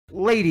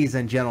Ladies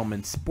and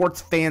gentlemen,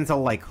 sports fans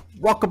alike,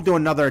 welcome to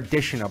another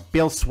edition of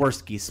Bill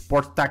Swerski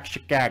Sports Talk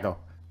Chicago,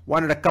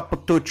 one of the couple,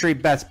 two, three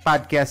best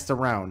podcasts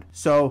around.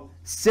 So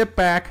sit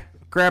back,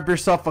 grab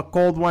yourself a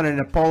cold one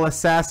and a Polish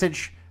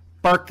sausage,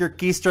 park your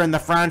keister in the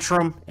French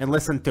room, and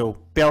listen to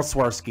Bill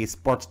Swerski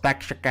Sports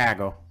Talk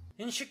Chicago.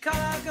 In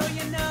Chicago,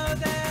 you know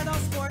that all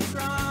sports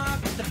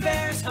rock. The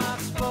Bears,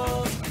 Hawks,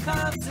 Bulls,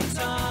 Cubs, and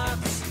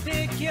Sox.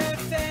 Pick your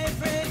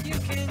favorite, you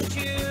can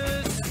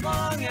choose, as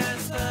long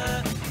as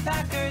the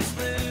Packers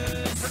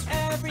lose. For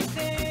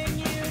everything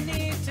you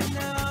need to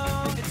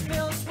know, it's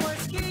Bill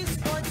Swerski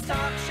Sports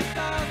Talk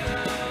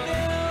Chicago.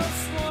 Bill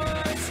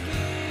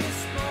Swerski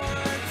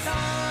Sports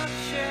Talk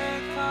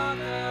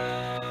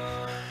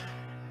Chicago.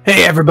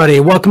 Hey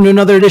everybody, welcome to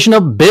another edition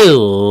of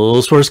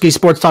Bill Swerski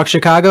Sports Talk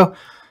Chicago.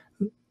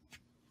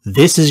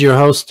 This is your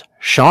host,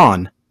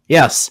 Sean.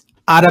 Yes,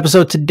 odd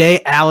episode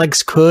today.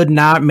 Alex could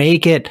not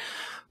make it,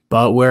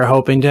 but we're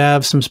hoping to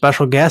have some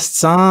special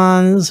guests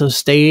on, so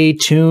stay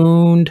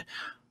tuned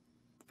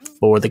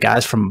for the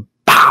guys from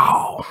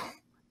BAWL.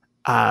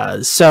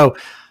 So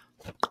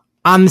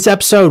on this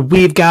episode,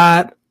 we've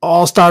got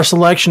All-Star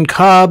Selection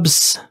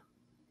Cubs,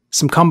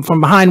 some come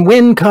from behind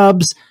win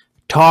Cubs,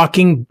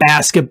 talking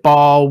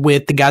basketball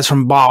with the guys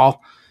from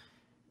BAWL,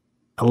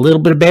 a little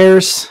bit of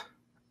Bears,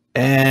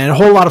 and a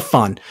whole lot of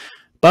fun.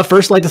 But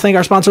first, I'd like to thank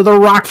our sponsor, the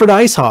Rockford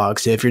Ice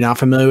Hogs. If you're not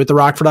familiar with the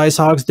Rockford Ice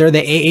Hogs, they're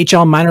the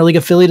AHL minor league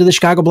affiliate of the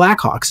Chicago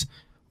Blackhawks.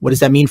 What does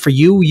that mean for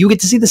you? You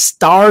get to see the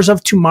stars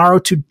of tomorrow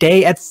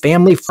today at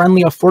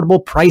family-friendly,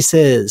 affordable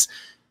prices.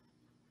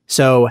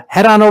 So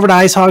head on over to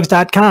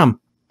icehogs.com.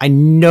 I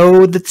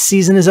know that the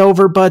season is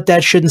over, but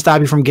that shouldn't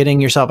stop you from getting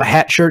yourself a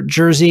hat, shirt,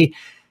 jersey,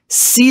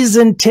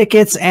 season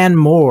tickets, and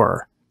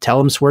more. Tell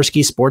them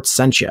Swerski Sports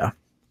sent you.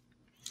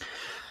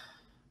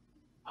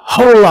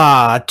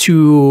 Hola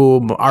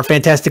to our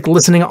fantastic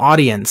listening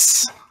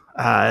audience.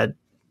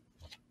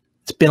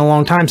 It's been a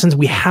long time since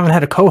we haven't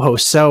had a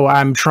co-host, so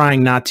I'm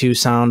trying not to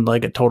sound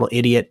like a total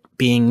idiot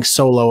being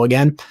solo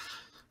again.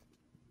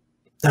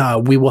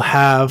 We will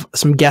have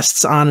some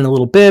guests on in a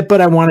little bit, but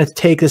I wanted to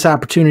take this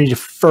opportunity to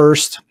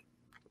first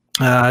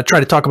try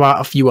to talk about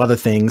a few other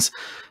things,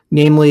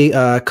 namely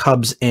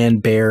Cubs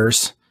and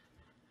Bears.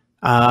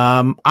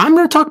 I'm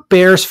going to talk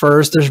Bears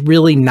first. There's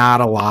really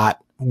not a lot.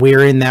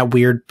 We're in that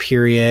weird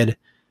period.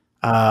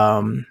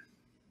 There's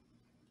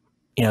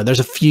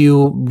a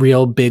few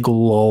real big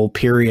lull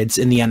periods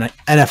in the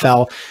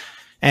NFL,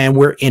 and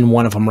we're in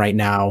one of them right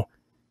now.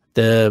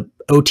 The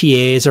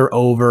OTAs are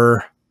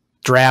over.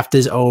 Draft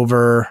is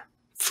over.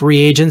 Free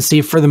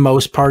agency, for the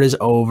most part, is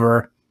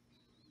over.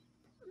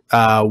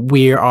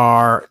 We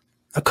are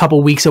a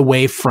couple weeks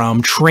away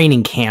from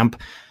training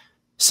camp,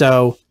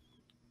 so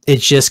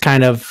it's just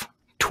kind of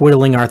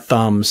twiddling our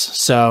thumbs.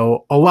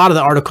 So a lot of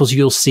the articles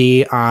you'll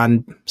see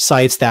on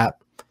sites that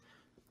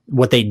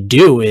what they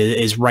do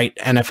is write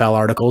NFL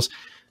articles.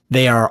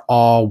 They are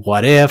all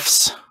what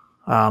ifs,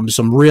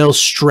 some real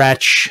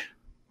stretch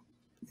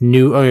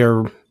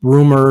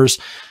rumors,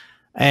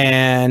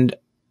 and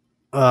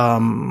a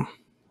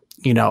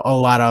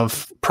lot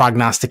of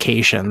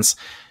prognostications.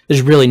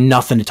 There's really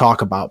nothing to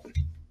talk about.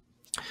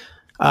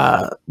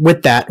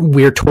 With that,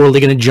 we're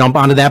totally going to jump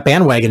onto that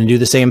bandwagon and do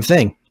the same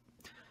thing.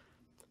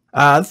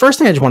 The first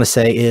thing I just want to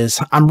say is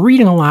I'm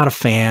reading a lot of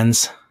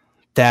fans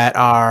that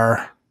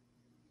are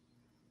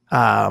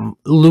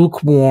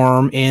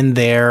lukewarm in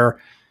their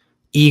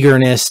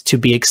eagerness to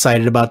be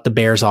excited about the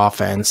Bears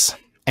offense.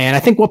 And I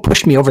think what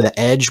pushed me over the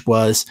edge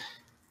was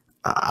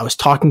I was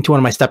talking to one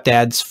of my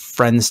stepdad's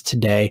friends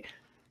today,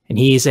 and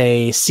he's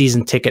a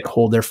season ticket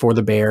holder for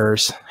the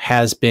Bears,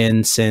 has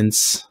been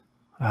since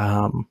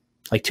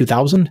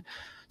 2000.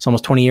 It's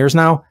almost 20 years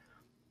now.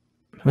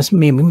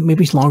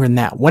 Maybe it's longer than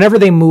that. Whenever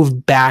they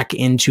moved back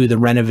into the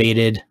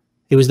renovated,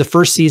 it was the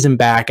first season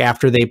back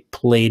after they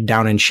played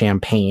down in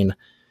Champaign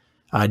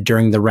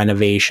during the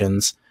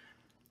renovations.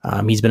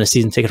 He's been a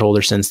season ticket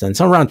holder since then,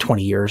 so around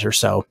 20 years or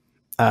so.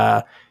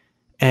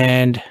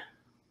 And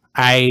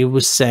I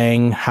was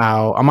saying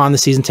how I'm on the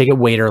season ticket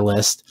waiter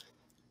list,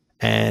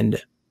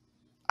 and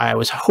I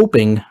was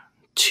hoping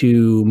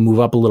to move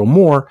up a little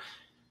more.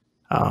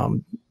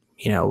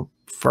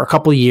 For a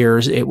couple of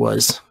years, it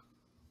was...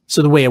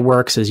 So the way it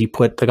works is you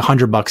put like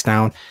 $100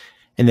 down,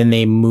 and then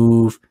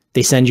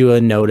they send you a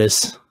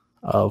notice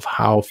of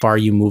how far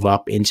you move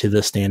up into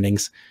the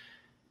standings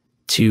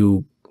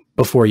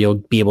before you'll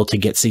be able to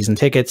get season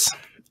tickets.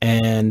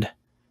 And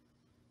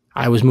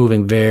I was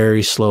moving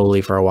very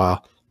slowly for a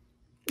while.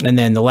 And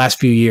then the last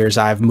few years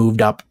I've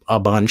moved up a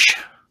bunch,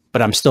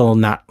 but I'm still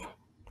not,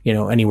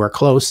 anywhere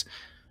close.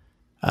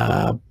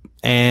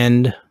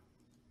 And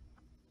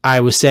I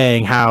was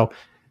saying how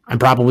I'm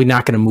probably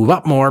not going to move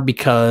up more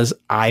because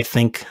I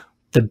think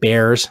the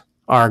Bears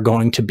are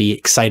going to be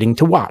exciting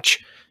to watch.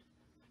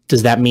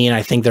 Does that mean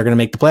I think they're going to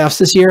make the playoffs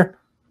this year?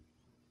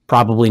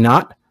 Probably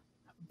not,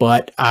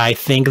 but I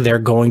think they're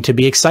going to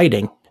be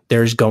exciting.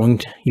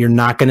 You're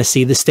not going to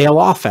see the stale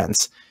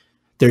offense.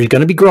 There's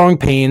going to be growing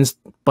pains,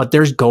 but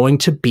there's going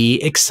to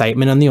be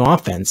excitement on the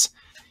offense.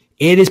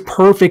 It is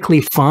perfectly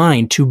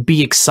fine to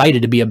be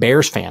excited to be a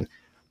Bears fan.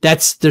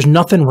 There's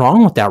nothing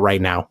wrong with that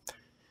right now.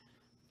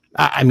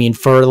 I mean,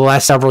 for the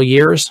last several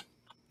years,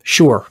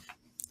 sure,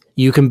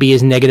 you can be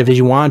as negative as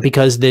you want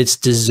because it's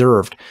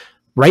deserved.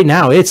 Right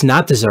now, it's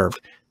not deserved.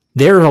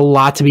 There's a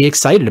lot to be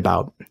excited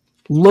about.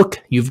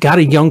 Look, you've got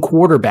a young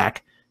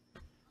quarterback.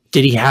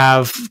 Did he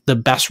have the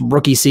best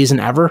rookie season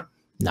ever?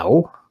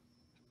 No.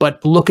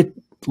 But look at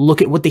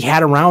what they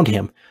had around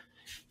him.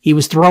 He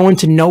was throwing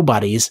to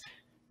nobodies.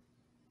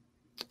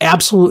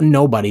 Absolute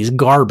nobodies.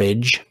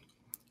 Garbage.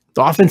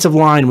 The offensive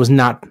line was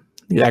not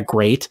that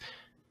great.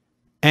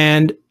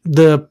 And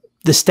the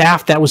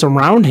staff that was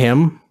around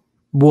him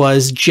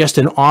was just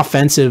an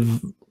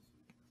offensive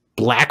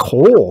black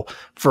hole,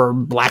 for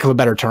lack of a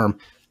better term.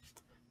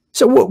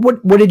 So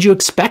what did you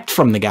expect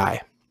from the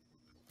guy?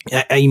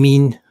 I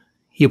mean,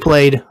 he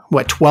played,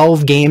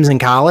 12 games in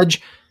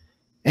college,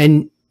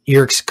 and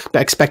you're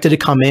expected to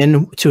come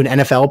in to an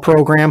NFL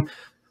program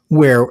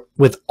where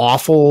with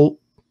awful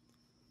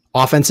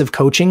offensive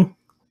coaching,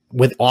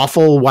 with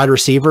awful wide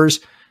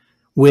receivers,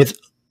 with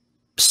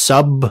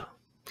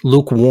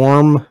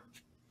lukewarm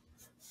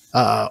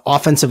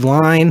offensive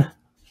line,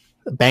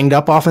 banged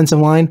up offensive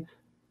line.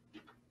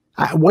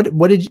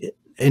 What did you,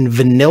 in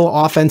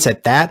vanilla offense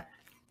at that?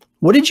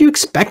 What did you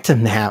expect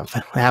him to have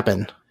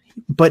happen?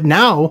 But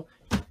now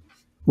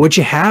what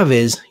you have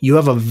is you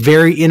have a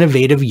very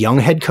innovative young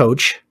head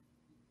coach.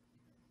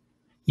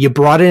 You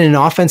brought in an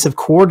offensive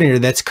coordinator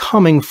that's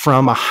coming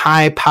from a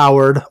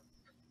high-powered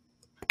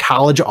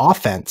college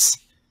offense.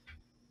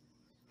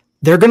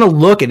 They're going to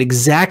look at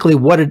exactly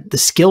what the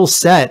skill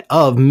set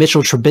of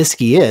Mitchell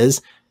Trubisky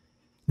is.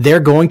 They're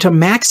going to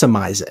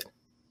maximize it.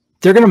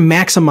 They're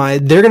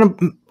going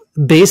to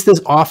base this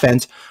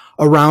offense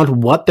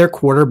around what their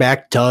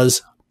quarterback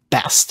does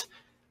best.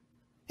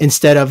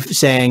 Instead of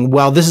saying,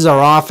 well, this is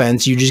our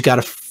offense, you just got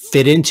to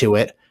fit into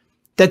it.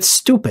 That's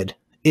stupid.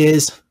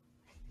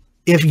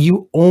 If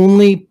you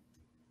only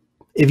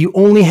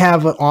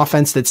have an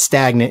offense that's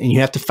stagnant and you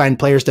have to find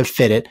players to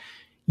fit it,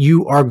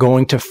 you are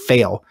going to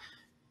fail.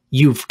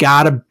 You've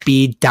got to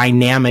be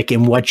dynamic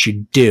in what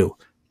you do.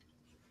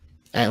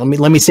 And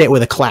let me say it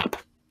with a clap.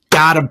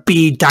 Gotta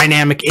be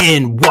dynamic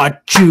in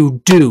what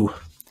you do.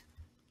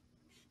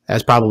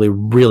 That's probably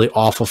really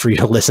awful for you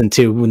to listen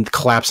to when the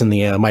claps in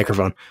the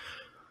microphone.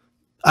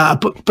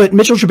 But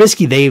Mitchell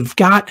Trubisky, they've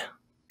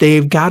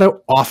got an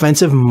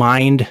offensive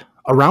mind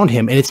around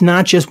him, and it's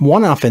not just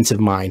one offensive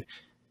mind;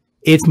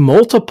 it's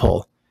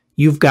multiple.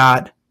 You've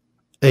got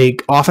a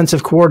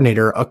offensive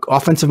coordinator, a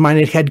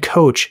offensive-minded head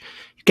coach.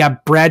 You've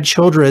got Brad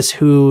Childress,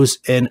 who's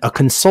a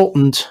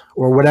consultant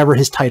or whatever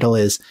his title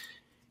is.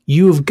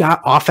 You've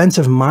got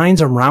offensive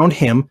minds around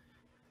him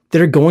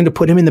that are going to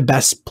put him in the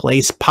best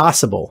place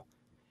possible,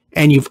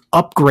 and you've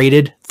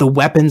upgraded the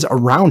weapons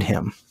around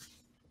him.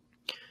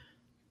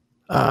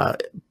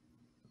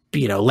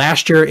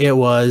 Last year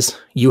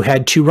you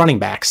had 2 running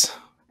backs,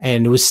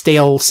 and it was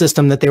stale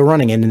system that they were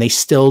running in, and they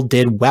still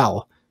did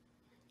well.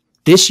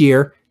 This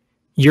year,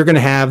 you're going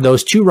to have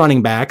those 2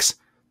 running backs,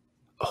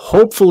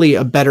 hopefully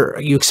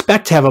you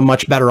expect to have a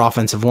much better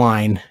offensive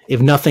line,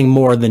 if nothing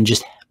more than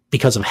just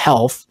because of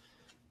health,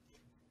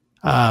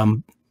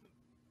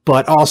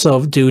 but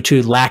also due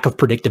to lack of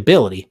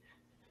predictability.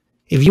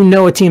 If you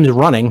know a team's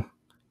running,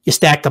 you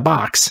stack the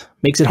box,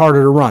 makes it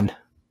harder to run.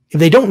 If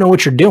they don't know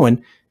what you're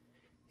doing,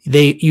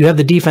 you have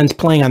the defense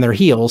playing on their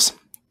heels,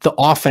 the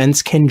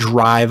offense can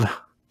drive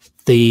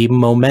the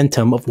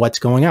momentum of what's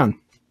going on.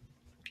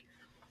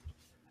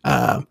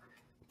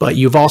 But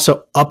you've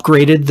also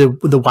upgraded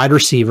the wide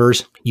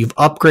receivers. You've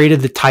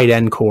upgraded the tight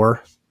end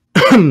core.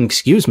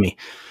 Excuse me.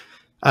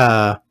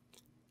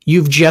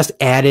 You've just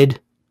added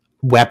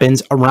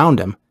weapons around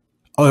him.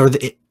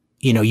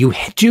 You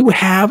do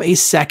have a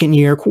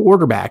second-year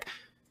quarterback,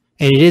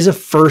 and it is a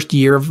first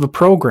year of the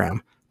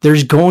program.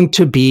 There's going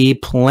to be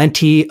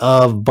plenty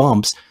of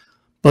bumps,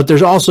 but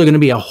there's also going to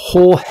be a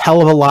whole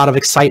hell of a lot of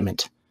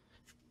excitement.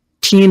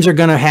 This team's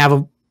going to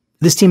have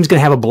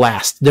a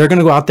blast. They're going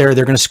to go out there.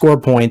 They're going to score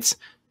points.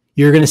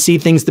 You're going to see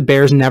things the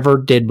Bears never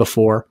did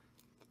before.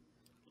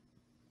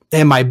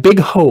 And my big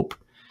hope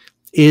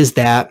is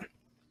that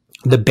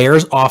the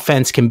Bears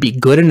offense can be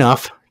good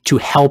enough to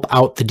help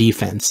out the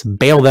defense,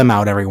 bail them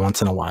out every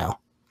once in a while.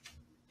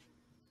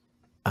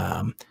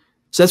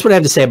 So that's what I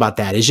have to say about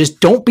that, is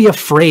just don't be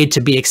afraid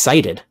to be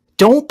excited.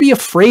 Don't be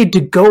afraid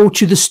to go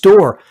to the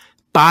store,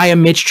 buy a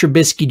Mitch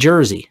Trubisky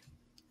jersey.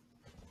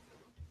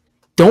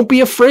 Don't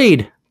be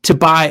afraid to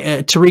buy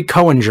a Tariq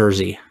Cohen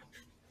jersey.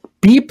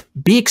 Be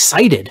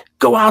excited.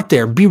 Go out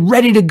there. Be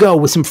ready to go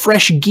with some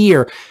fresh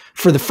gear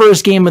for the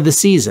first game of the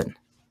season.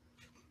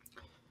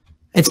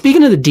 And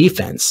speaking of the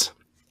defense,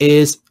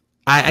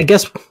 I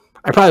guess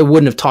I probably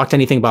wouldn't have talked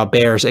anything about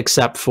Bears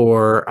except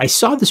for I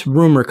saw this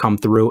rumor come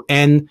through,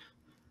 and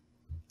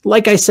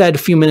like I said a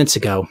few minutes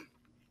ago,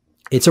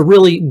 it's a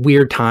really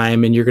weird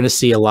time, and you're going to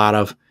see a lot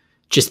of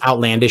just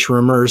outlandish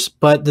rumors,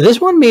 but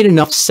this one made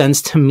enough sense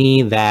to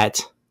me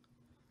that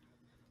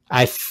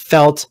I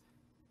felt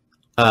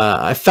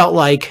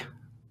like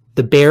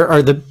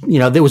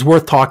that was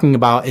worth talking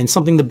about and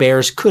something the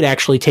Bears could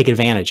actually take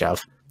advantage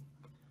of.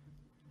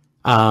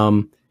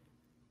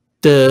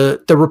 The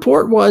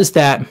report was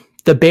that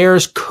the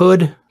Bears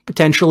could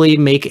potentially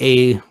make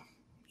a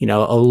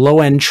low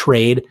end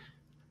trade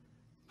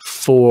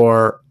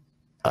for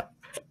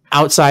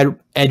outside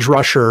edge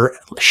rusher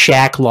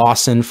Shaq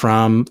Lawson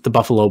from the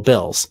Buffalo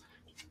Bills.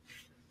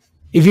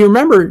 If you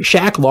remember,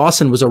 Shaq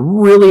Lawson was a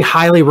really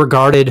highly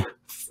regarded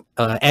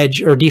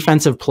edge or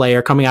defensive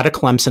player coming out of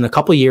Clemson a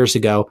couple years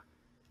ago.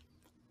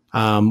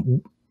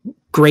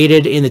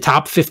 Graded in the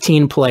top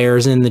 15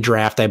 players in the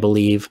draft, I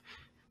believe.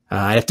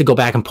 I have to go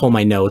back and pull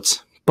my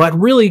notes, but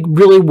really,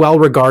 really well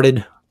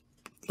regarded,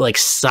 like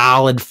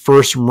solid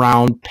first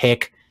round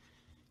pick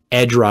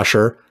edge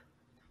rusher.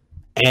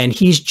 And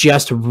he's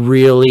just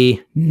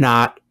really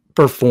not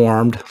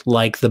performed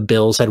like the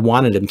Bills had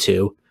wanted him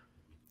to.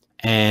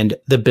 And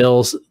the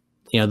Bills,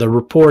 the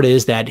report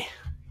is that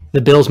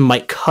the Bills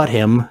might cut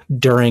him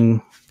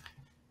during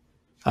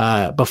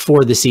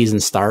before the season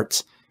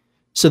starts.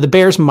 So the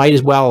Bears might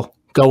as well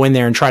go in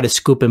there and try to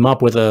scoop him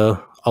up with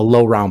a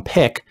low round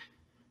pick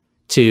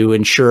to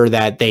ensure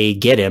that they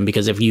get him.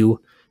 Because if you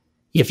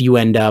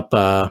end up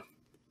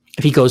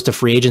if he goes to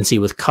free agency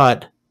with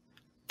cut,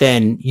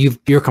 then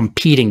you're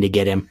competing to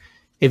get him.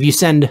 If you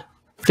send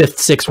 5th,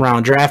 6th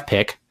round draft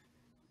pick,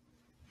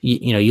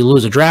 you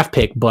lose a draft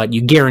pick, but you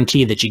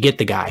guarantee that you get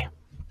the guy.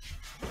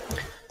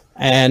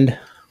 And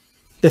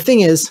the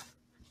thing is,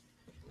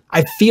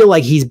 I feel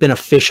like he's been a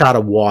fish out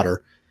of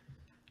water.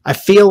 I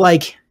feel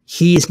like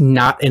he's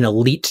not an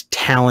elite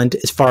talent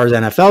as far as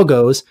NFL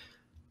goes,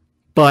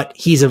 but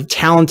he's a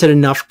talented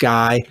enough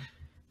guy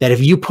that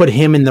if you put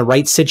him in the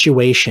right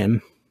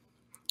situation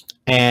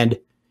and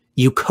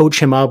you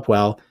coach him up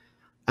well,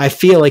 I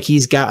feel like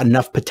he's got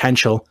enough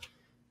potential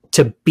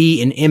to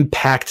be an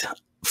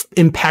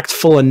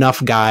impactful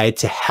enough guy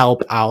to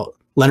help out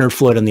Leonard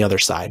Floyd on the other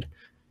side.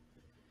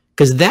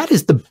 Because that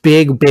is the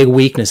big, big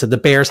weakness that the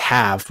Bears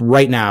have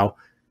right now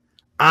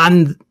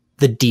on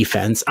the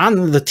defense,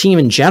 on the team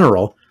in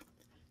general,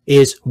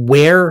 is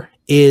where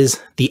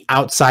is the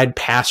outside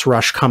pass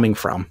rush coming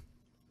from?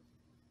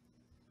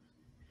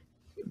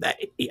 I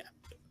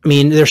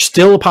mean, there's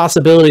still a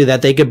possibility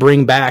that they could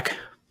bring back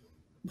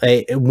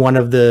one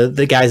of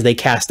the guys they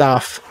cast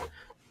off,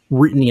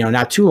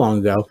 not too long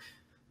ago,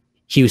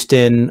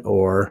 Houston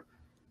or,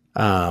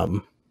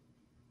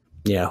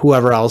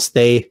 whoever else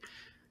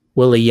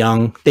Willie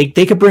Young. They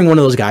could bring one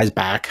of those guys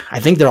back. I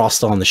think they're all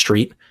still on the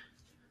street,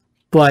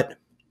 but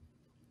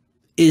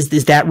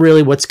is that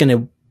really what's going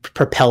to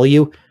propel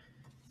you?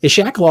 Is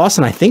Shaq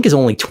Lawson, I think, is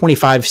only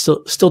 25,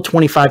 still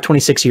 25,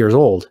 26 years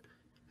old.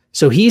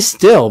 So he's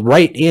still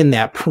right in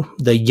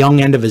the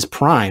young end of his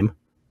prime.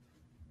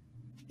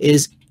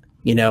 If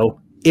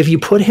you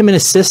put him in a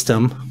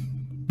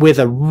system with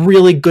a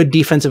really good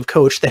defensive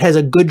coach that has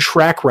a good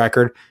track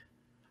record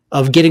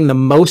of getting the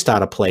most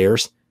out of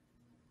players,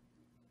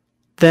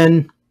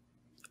 then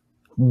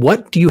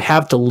what do you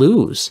have to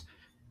lose?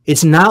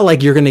 It's not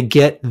like you're going to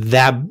get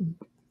that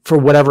for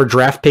whatever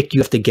draft pick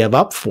you have to give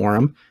up for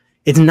him.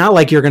 It's not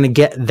like you're going to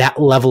get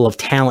that level of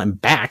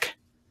talent back.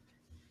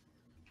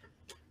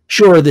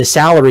 Sure, the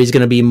salary is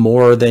going to be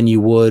more than you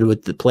would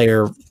with the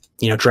player,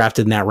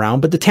 drafted in that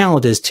round, but the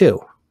talent is too.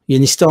 And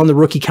he's still on the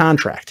rookie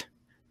contract.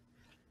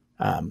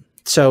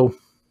 So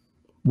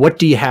what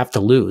do you have to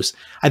lose?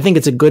 I think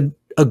it's a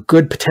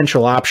good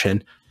potential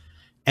option.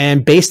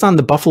 And based on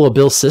the Buffalo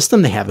Bills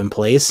system they have in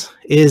place,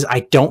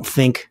 I don't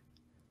think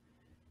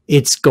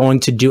it's going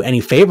to do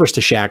any favors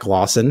to Shaq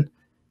Lawson.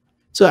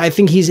 So I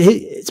think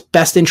it's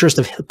best interest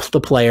of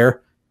the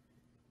player,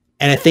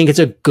 and I think it's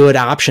a good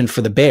option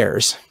for the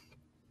Bears.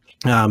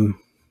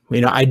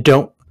 I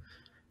don't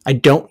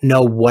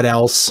know what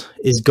else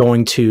is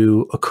going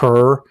to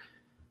occur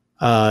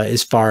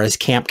as far as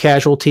camp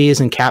casualties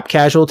and cap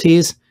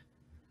casualties.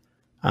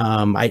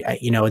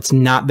 It's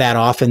not that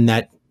often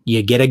that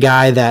you get a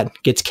guy that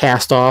gets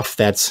cast off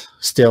that's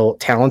still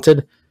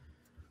talented.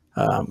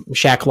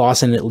 Shaq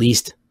Lawson at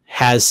least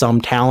has some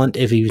talent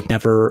if he's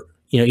never,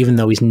 even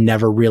though he's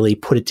never really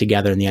put it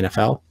together in the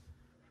NFL.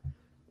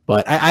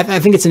 But I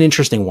think it's an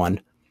interesting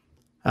one.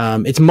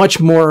 It's much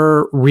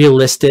more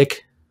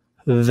realistic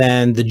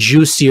than the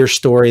juicier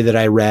story that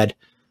I read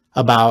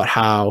about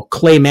how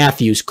Clay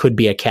Matthews could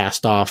be a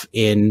cast-off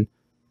in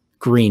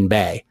Green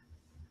Bay.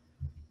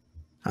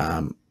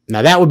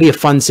 Now, that would be a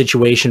fun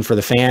situation for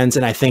the fans,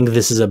 and I think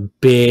this is a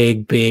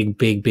big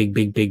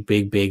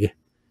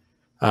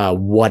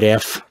what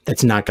if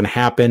that's not going to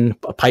happen.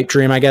 A pipe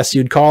dream, I guess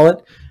you'd call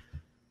it.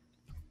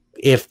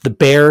 If the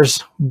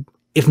Bears,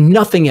 if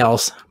nothing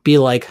else, be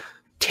like,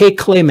 take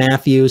Clay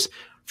Matthews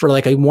for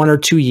like 1 or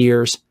 2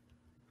 years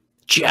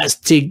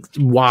just to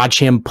watch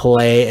him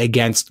play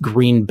against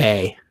Green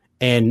Bay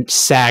and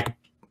sack.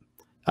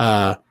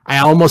 I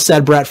almost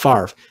said Brett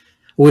Favre. I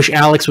wish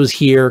Alex was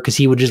here because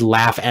he would just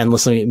laugh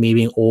endlessly at me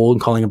being old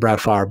and calling him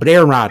Brett Favre. But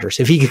Aaron Rodgers,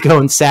 if he could go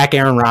and sack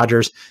Aaron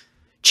Rodgers,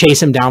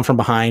 chase him down from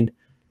behind,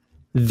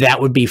 that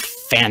would be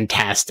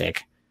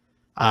fantastic.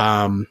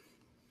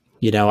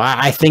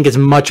 I think it's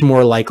much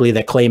more likely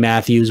that Clay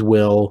Matthews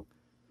will,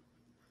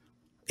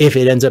 if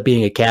it ends up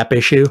being a cap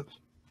issue,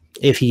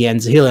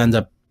 he'll end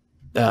up,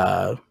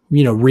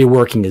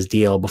 reworking his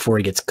deal before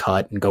he gets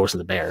cut and goes to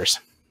the Bears.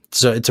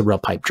 So it's a real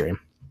pipe dream.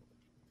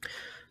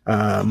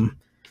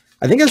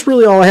 I think that's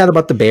really all I had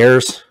about the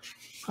Bears.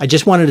 I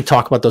just wanted to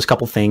talk about those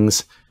couple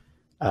things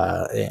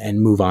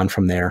and move on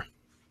from there.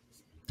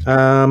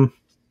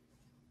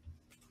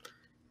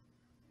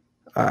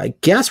 I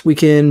guess we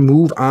can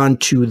move on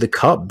to the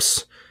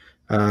Cubs.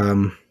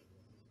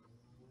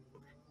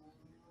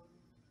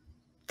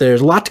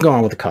 There's a lot to go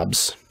on with the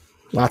Cubs.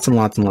 Lots and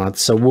lots and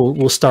lots. So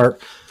we'll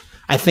start,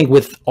 I think,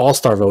 with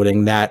All-Star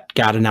voting that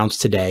got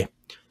announced today.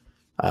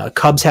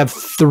 Cubs have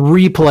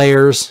 3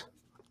 players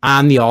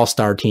on the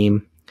All-Star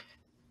team.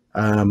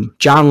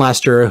 John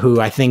Lester, who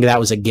I think that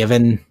was a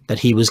given that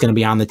he was going to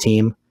be on the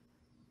team.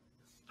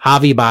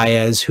 Javi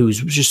Baez,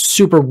 who's just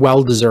super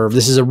well-deserved.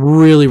 This is a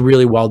really,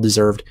 really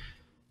well-deserved.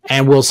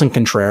 And Wilson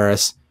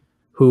Contreras,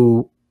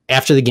 who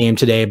after the game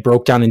today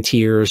broke down in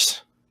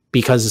tears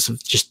because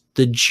of just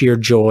the sheer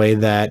joy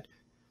that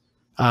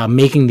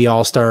making the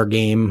All-Star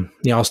game,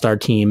 the All-Star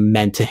team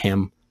meant to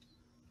him.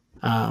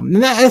 And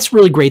that's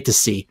really great to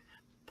see.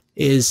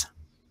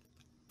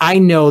 I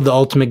know the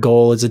ultimate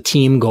goal is a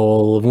team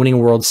goal of winning a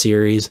World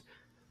Series,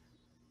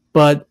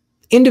 but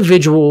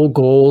individual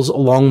goals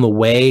along the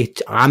way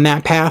on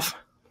that path,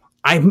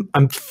 I'm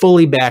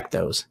fully back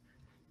those.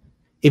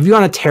 If you're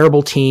on a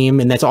terrible team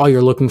and that's all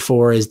you're looking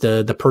for is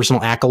the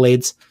personal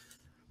accolades,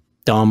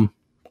 dumb.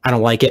 I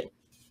don't like it.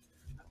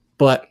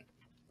 But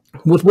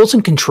with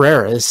Wilson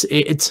Contreras,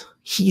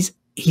 he's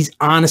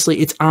honestly,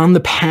 it's on the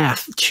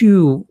path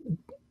to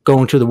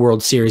going to the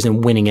World Series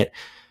and winning it.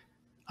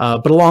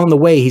 But along the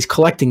way, he's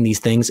collecting these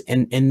things,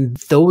 and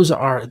those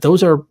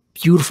are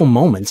beautiful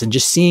moments. And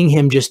just seeing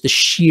him, just the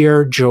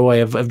sheer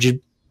joy of just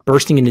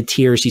bursting into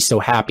tears, he's so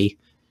happy.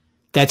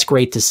 That's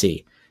great to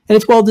see, and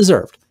it's well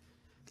deserved.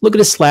 Look at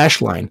his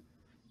slash line.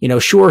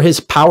 Sure, his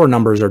power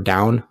numbers are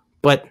down,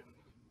 but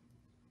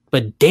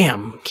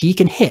damn, he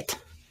can hit.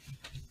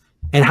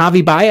 And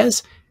Javi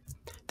Baez,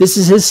 this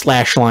is his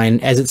slash line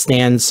as it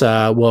stands.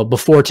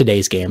 Before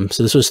today's game,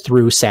 so this was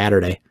through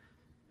Saturday.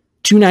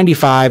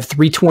 295,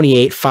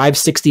 328,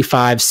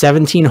 565,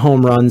 17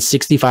 home runs,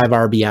 65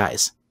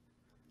 RBIs.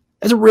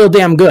 That's real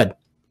damn good.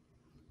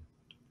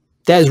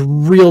 That is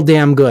real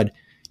damn good.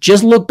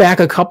 Just look back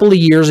a couple of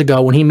years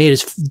ago when he made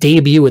his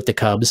debut with the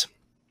Cubs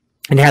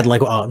and had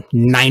like a 90%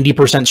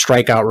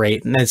 strikeout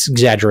rate. And that's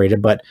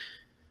exaggerated, but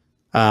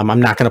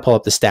I'm not going to pull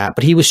up the stat.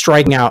 But he was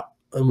striking out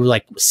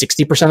like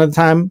 60% of the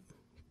time,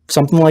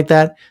 something like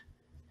that.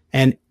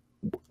 And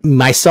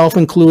myself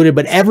included,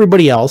 but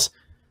everybody else,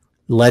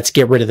 let's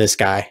get rid of this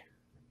guy.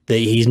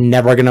 He's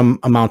never going to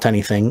amount to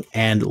anything.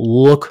 And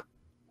look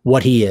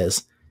what he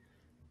is.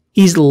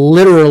 He's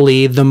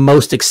literally the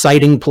most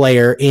exciting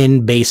player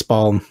in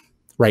baseball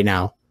right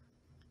now.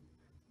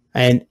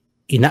 And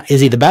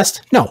is he the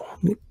best? No.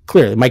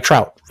 Clearly, Mike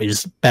Trout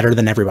is better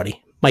than everybody.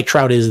 Mike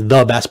Trout is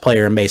the best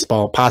player in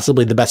baseball,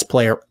 possibly the best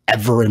player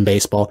ever in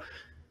baseball.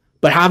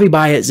 But Javi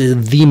Baez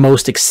is the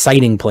most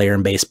exciting player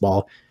in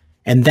baseball.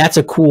 And that's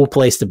a cool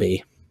place to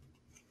be.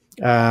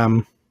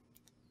 What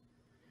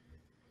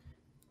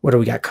do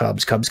we got?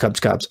 Cubs.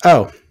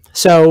 Oh,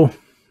 so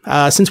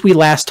since we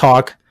last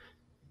talked,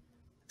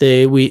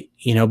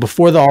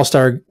 before the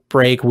All-Star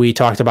break, we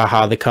talked about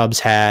how the Cubs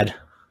had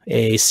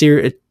a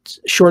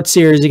short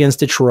series against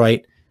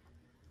Detroit,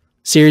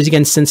 series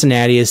against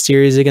Cincinnati, a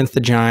series against the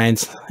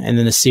Giants, and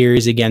then a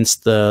series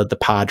against the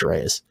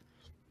Padres.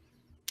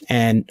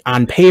 And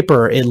on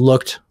paper, it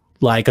looked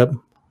like a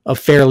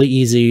fairly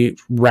easy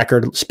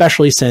record,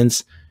 especially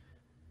since,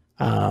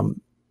 there's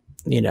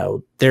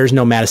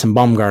no Madison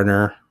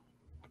Bumgarner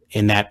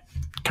in that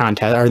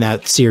contest or in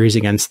that series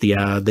against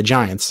the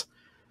Giants.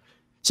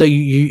 So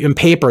you in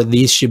paper,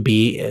 these should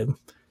be,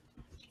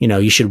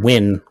 you should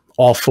win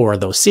all 4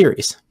 of those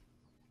series.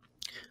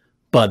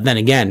 But then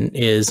again,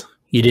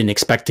 you didn't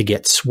expect to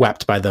get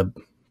swept by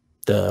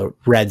the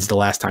Reds the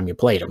last time you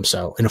played them.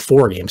 So in a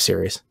 4-game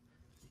series.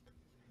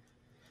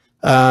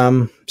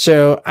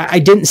 So I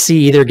didn't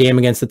see either game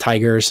against the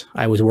Tigers.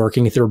 I was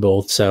working through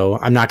both, so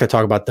I'm not going to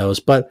talk about those.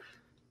 But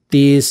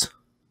this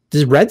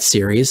Red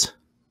series,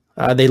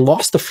 they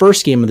lost the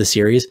first game of the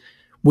series,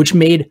 which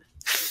made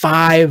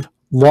 5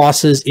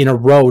 losses in a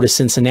row to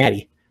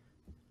Cincinnati.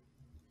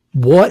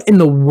 What in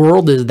the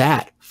world is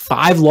that?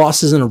 5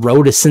 losses in a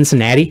row to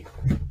Cincinnati?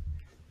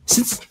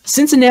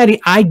 Cincinnati,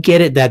 I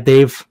get it that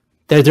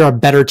they're a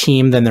better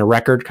team than their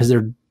record because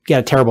they've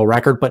got a terrible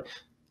record, but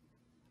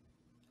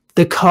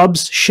the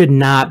Cubs should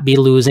not be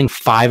losing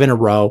 5 in a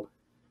row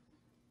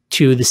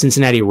to the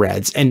Cincinnati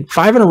Reds, and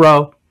 5 in a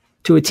row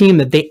to a team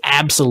that they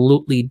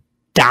absolutely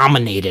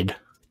dominated,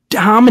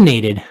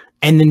 and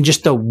then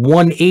just a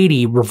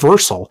 180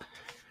 reversal.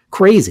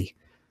 Crazy.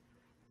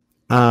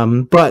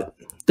 But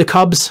the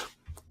Cubs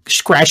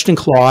scratched and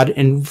clawed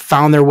and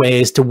found their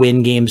ways to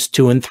win games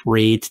 2 and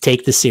 3 to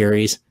take the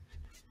series.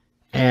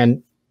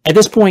 And at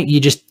this point,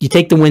 you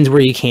take the wins where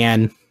you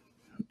can,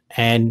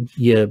 and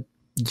you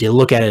you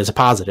look at it as a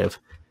positive.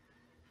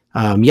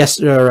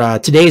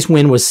 Today's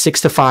win was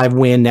 6-5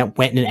 win that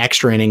went in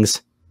extra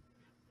innings,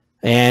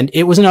 and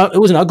it was an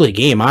ugly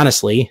game.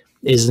 Honestly,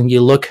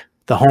 you look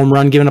the home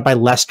run given up by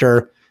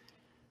Lester,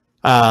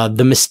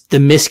 the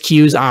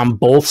miscues on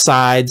both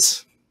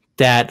sides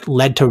that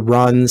led to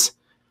runs,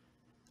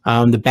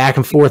 the back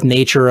and forth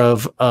nature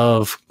of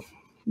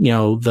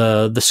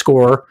the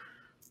score,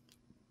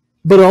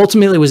 but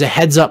ultimately it was a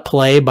heads up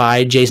play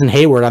by Jason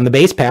Hayward on the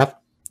base path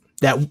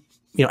that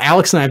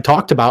Alex and I have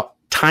talked about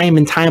time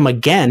and time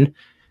again.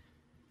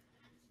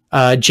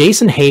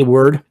 Jason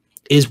Hayward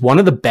is one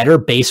of the better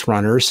base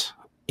runners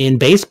in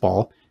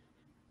baseball,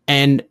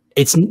 and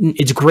it's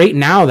great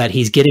now that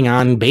he's getting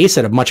on base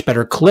at a much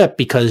better clip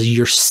because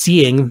you're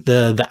seeing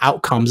the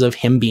outcomes of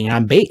him being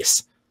on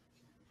base.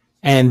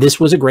 And this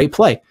was a great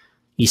play.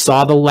 You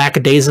saw the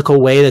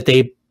lackadaisical way that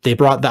they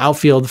brought the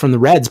outfield from the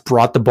Reds,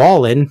 brought the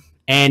ball in,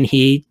 and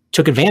he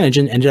took advantage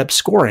and ended up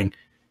scoring.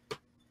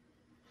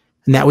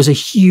 And that was a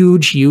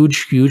huge,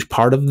 huge, huge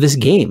part of this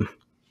game.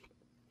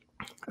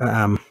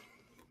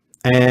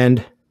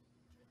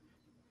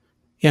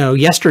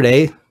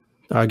 Yesterday,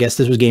 I guess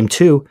this was game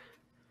 2,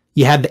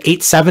 you had the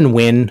 8-7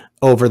 win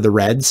over the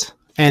Reds,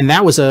 and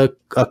that was a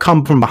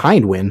come from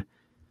behind win.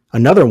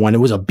 Another one, it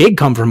was a big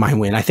come from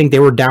behind win. I think they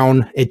were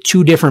down at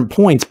 2 different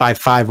points by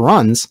 5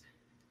 runs.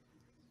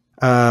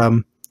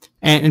 And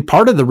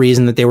part of the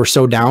reason that they were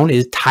so down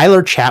is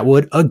Tyler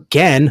Chatwood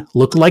again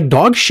looked like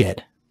dog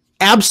shit.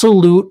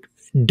 Absolute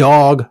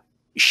dog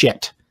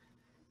shit.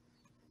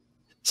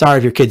 Sorry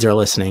if your kids are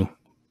listening,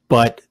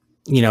 but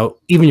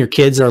even your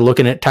kids are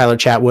looking at Tyler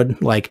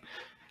Chatwood like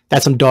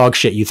that's some dog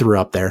shit you threw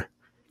up there.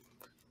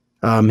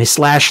 His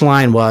slash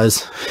line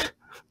was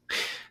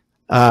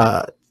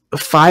 5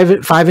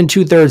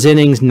 2/3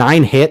 innings,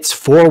 9 hits,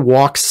 4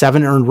 walks,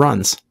 7 earned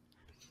runs.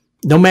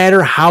 No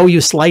matter how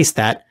you slice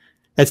that,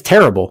 that's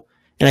terrible.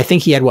 And I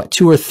think he had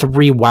 2 or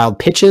 3 wild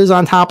pitches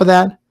on top of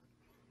that.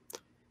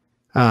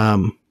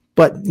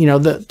 But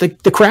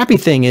the crappy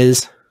thing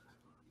is,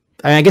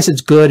 I guess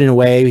it's good in a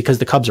way because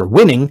the Cubs are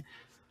winning,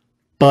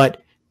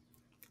 but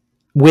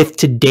with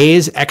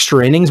today's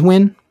extra innings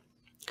win,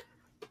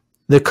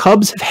 the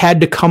Cubs have had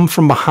to come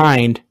from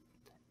behind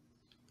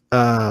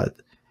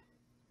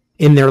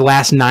in their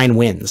last 9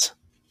 wins.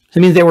 That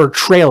means they were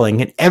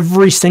trailing in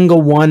every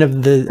single one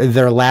of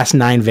their last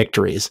 9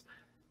 victories.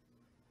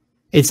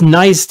 It's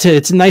nice to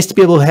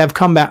be able to have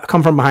come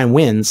from behind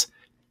wins.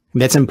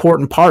 That's an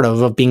important part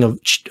of being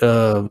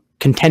a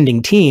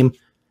contending team.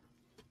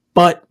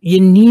 But you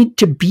need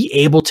to be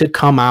able to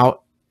come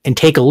out and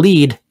take a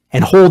lead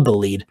and hold the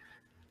lead.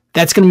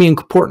 That's going to be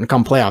important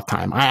come playoff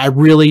time. I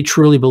really,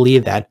 truly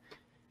believe that.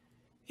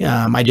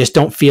 I just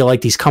don't feel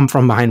like these come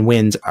from behind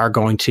wins are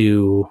going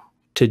to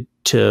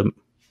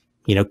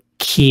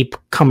keep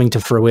coming to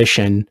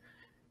fruition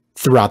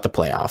throughout the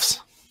playoffs.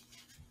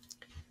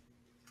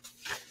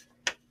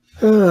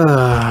 All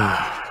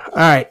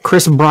right,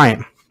 Chris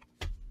Bryant.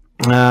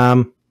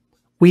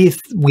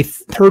 We've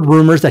heard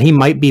rumors that he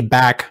might be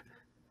back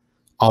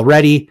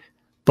already,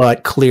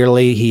 but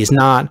clearly he's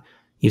not.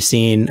 You've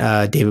seen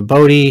David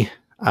Bodie.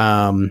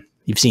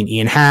 You've seen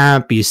Ian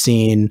Happ. You've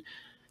seen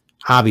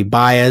Javi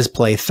Baez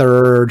play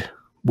third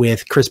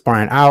with Chris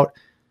Bryant out.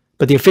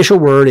 But the official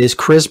word is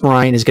Chris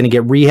Bryant is going to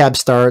get rehab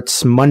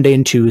starts Monday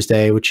and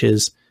Tuesday, which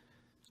is,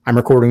 I'm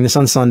recording this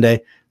on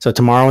Sunday. So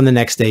tomorrow and the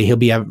next day, he'll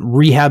be at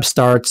rehab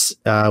starts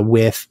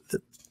with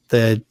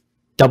the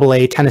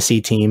AA Tennessee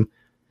team.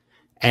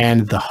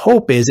 And the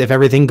hope is, if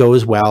everything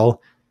goes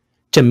well,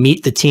 to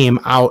meet the team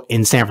out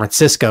in San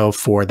Francisco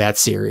for that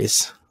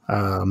series,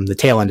 the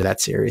tail end of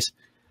that series,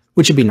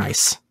 which would be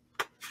nice.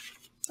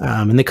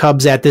 And the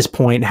Cubs at this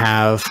point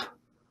have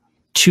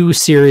 2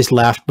 series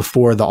left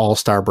before the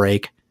All-Star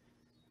break.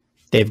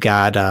 They've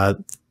got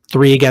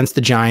 3 against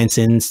the Giants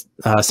in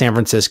San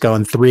Francisco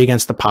and 3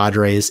 against the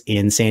Padres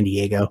in San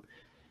Diego.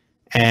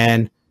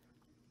 And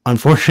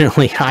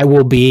unfortunately, I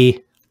will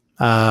be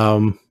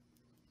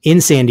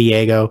in San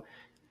Diego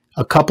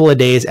a couple of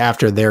days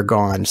after they're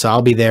gone. So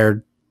I'll be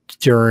there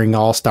during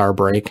All-Star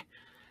break.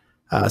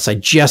 So I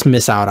just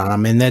miss out on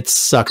them. And that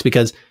sucks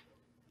because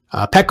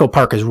Petco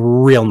Park is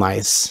real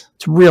nice.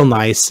 It's real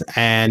nice.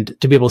 And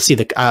to be able to see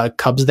the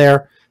Cubs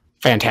there,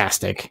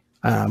 fantastic.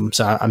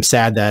 So I'm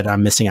sad that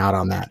I'm missing out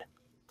on that.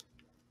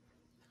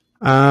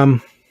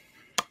 I'm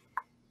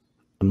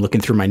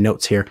looking through my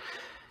notes here.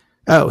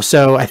 Oh,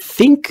 so I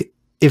think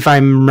if I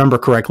remember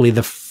correctly,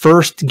 the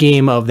first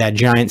game of that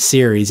Giants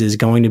series is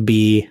going to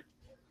be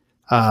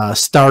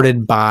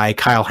started by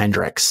Kyle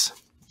Hendricks.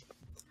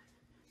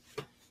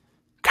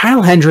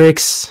 Kyle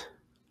Hendricks,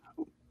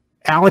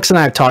 Alex and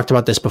I have talked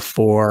about this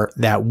before,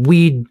 that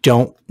we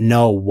don't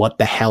know what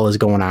the hell is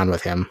going on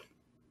with him.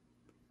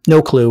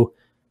 No clue.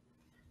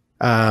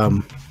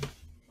 And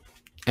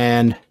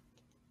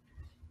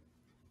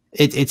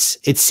it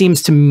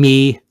seems to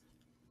me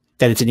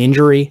that it's an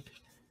injury.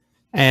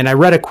 And I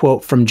read a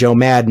quote from Joe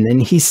Madden,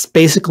 and he's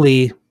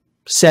basically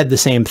said the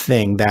same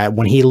thing, that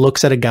when he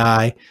looks at a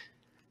guy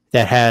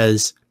that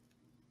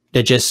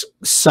just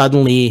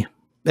suddenly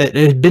that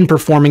had been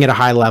performing at a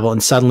high level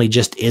and suddenly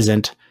just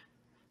isn't.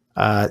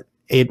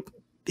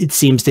 It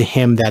seems to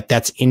him that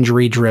that's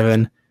injury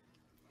driven.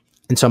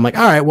 And so I'm like,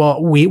 all right,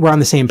 well, we're on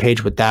the same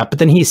page with that. But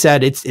then he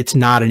said it's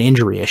not an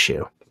injury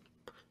issue.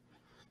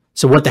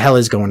 So what the hell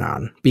is going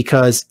on?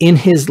 Because in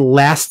his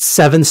last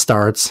 7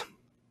 starts,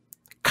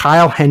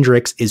 Kyle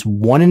Hendricks is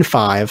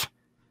 1-5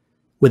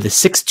 with a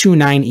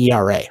 6.29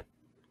 ERA.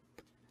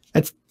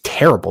 That's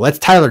terrible. That's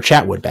Tyler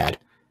Chatwood bad.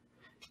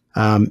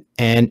 And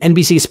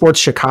NBC Sports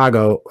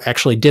Chicago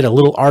actually did a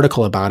little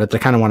article about it that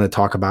I kind of wanted to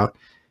talk about,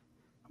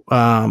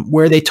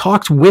 where they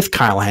talked with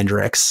Kyle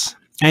Hendricks,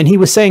 and he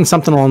was saying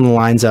something along the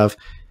lines of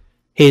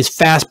his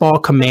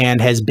fastball command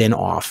has been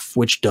off,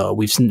 which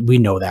we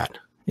know that.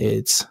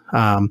 It's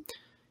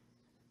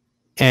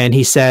and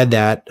he said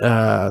that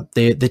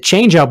the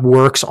changeup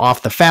works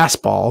off the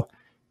fastball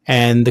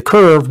and the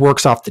curve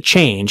works off the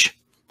change.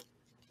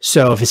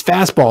 So if his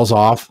fastball's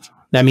off,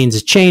 that means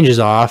his change is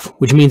off,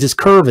 which means his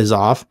curve is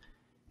off,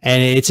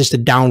 and it's just a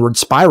downward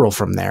spiral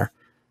from there.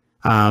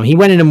 He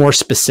went into more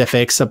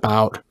specifics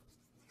about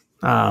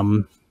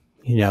some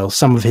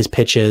of his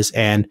pitches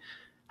and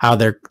how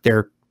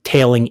they're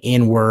tailing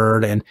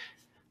inward and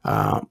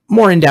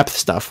more in-depth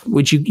stuff,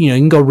 which you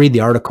can go read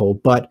the article,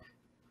 but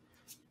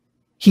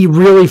he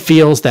really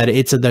feels that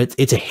it's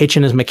a hitch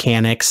in his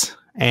mechanics,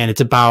 and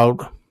it's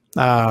about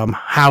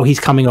how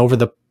he's coming over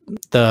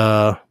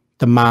the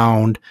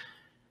mound,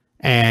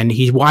 and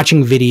he's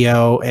watching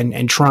video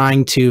and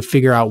trying to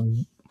figure out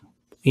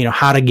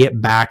how to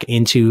get back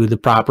into the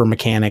proper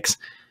mechanics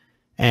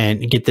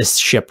and get this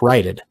ship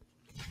righted.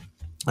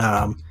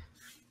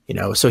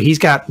 So he's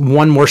got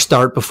one more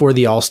start before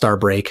the All-Star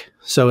break.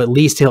 So at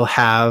least he'll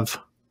have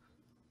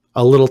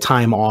a little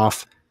time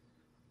off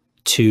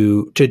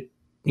to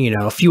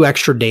a few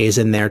extra days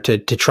in there to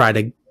try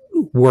to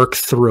work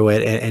through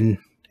it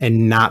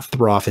and not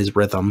throw off his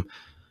rhythm,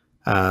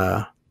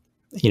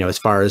 as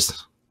far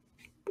as,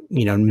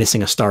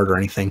 missing a start or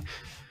anything.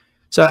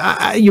 So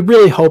you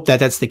really hope that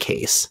that's the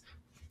case.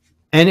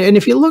 And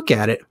if you look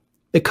at it,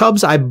 the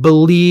Cubs, I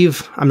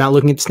believe, I'm not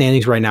looking at the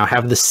standings right now,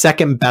 have the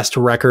second best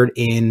record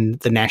in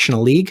the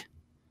National League,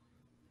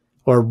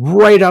 or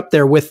right up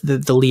there with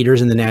the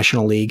leaders in the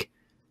National League.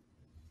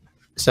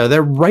 So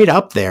they're right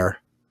up there.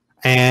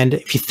 And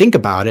if you think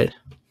about it,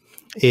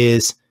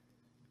 is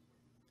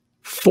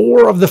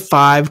 4 of the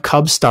 5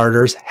 Cubs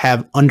starters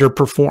have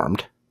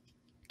underperformed.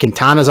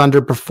 Quintana's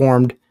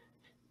underperformed.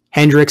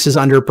 Hendricks has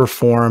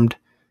underperformed.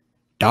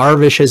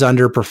 Darvish has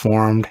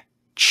underperformed.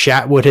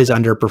 Chatwood has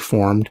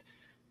underperformed.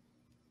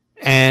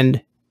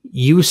 And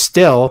you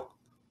still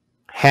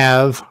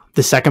have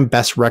the second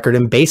best record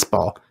in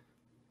baseball.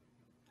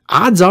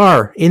 Odds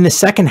are, in the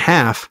second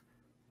half,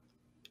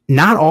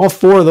 not all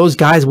 4 of those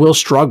guys will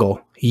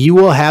struggle. You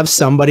will have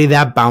somebody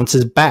that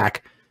bounces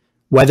back,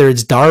 whether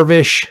it's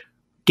Darvish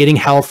getting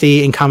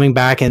healthy and coming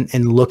back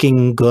and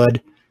looking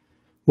good,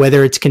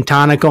 whether it's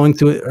Quintana going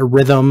through a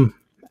rhythm,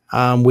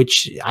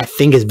 which I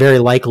think is very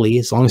likely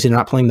as long as you're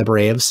not playing the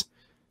Braves,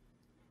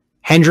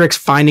 Hendricks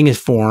finding his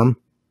form,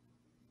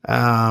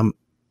 and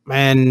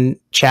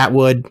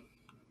Chatwood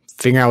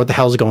figuring out what the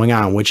hell's going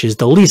on, which is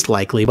the least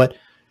likely. But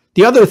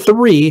the other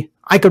 3,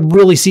 I could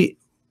really see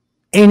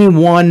any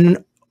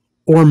one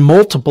or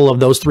multiple of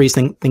those 3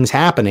 things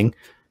happening.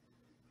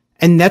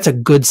 And that's a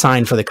good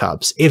sign for the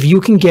Cubs. If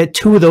you can get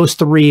 2 of those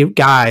 3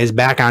 guys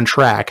back on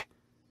track,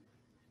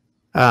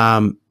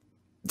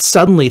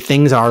 suddenly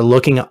things are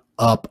looking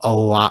up a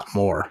lot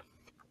more.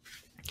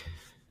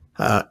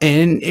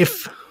 And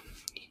if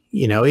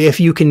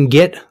you can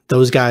get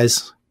those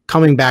guys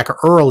coming back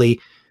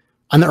early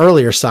on the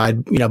earlier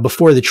side,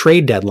 before the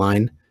trade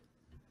deadline,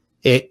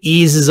 it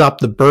eases up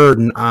the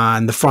burden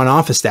on the front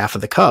office staff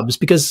of the Cubs,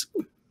 because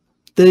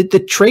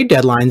the trade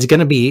deadline is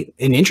going to be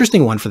an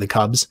interesting one for the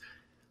Cubs.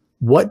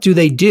 What do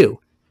they do?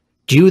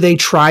 Do they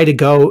try to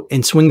go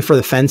and swing for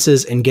the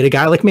fences and get a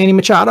guy like Manny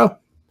Machado,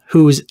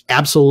 who's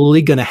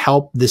absolutely going to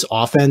help this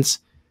offense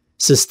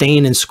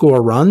sustain and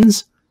score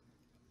runs?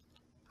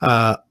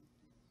 Or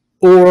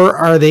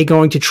are they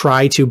going to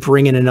try to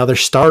bring in another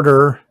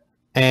starter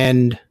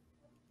and,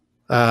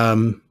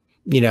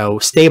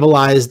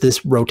 stabilize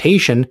this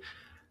rotation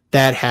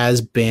that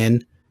has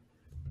been,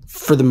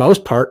 for the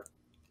most part,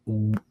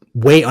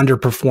 way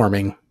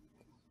underperforming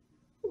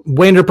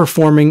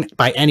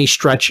by any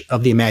stretch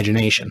of the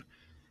imagination.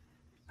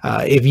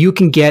 If you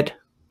can get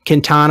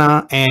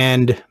Quintana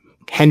and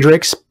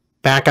Hendricks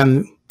back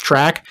on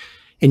track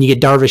and you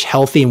get Darvish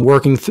healthy and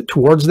working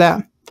towards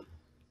that,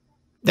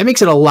 that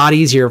makes it a lot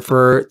easier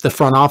for the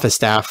front office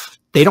staff.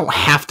 They don't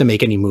have to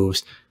make any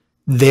moves.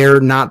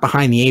 They're not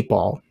behind the 8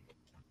 ball.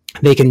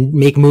 They can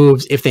make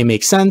moves if they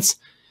make sense.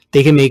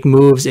 They can make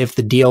moves if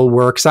the deal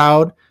works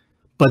out,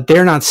 but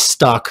they're not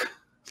stuck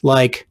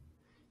like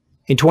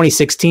in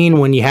 2016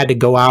 when you had to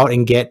go out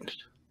and get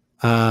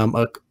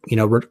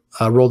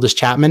Aroldis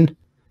Chapman,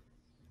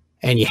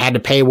 and you had to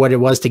pay what it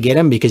was to get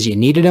him because you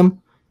needed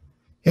him.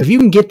 If you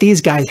can get these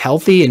guys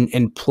healthy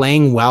and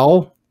playing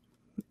well,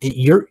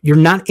 you're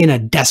not in a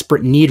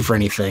desperate need for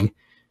anything.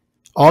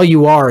 All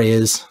you are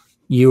is,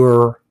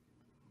 you're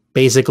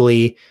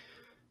basically,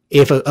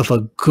 if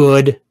a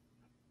good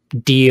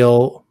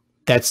deal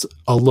that's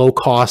a low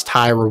cost,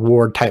 high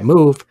reward type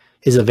move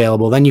is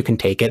available, then you can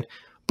take it,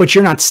 but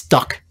you're not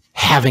stuck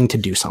having to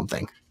do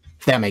something,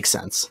 if that makes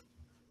sense.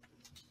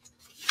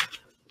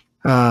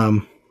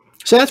 So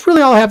that's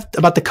really all I have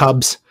about the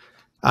Cubs.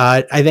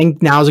 I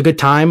think now is a good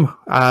time.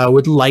 I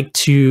would like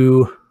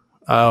to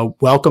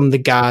welcome the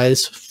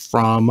guys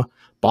from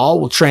BAWL.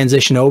 We'll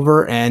transition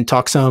over and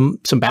talk some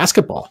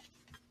basketball.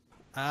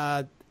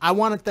 I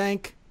want to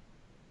thank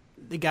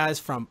the guys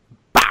from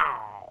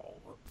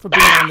BAWL for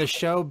being on the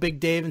show, Big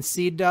Dave and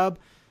C-Dub.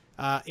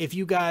 If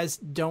you guys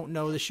don't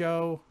know the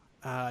show,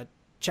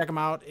 check them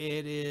out.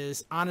 It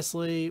is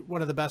honestly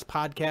one of the best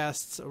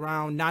podcasts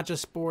around, not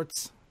just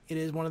sports. It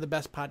is one of the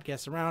best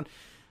podcasts around.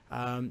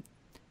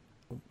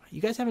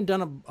 You guys haven't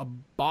done a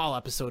BAWL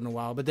episode in a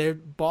while, but they're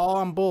BAWL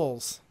on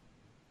Bulls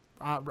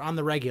on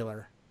the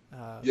regular.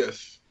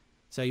 Yes.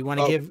 So you want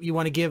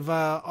to give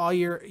all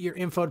your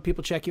info to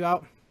people check you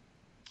out?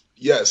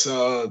 Yes.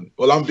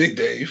 Well, I'm Big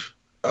Dave,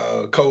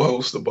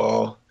 co-host of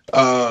BAWL.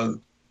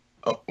 I'm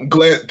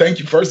glad. Thank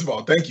you. First of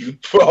all, thank you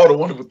for all the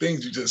wonderful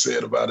things you just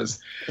said about us.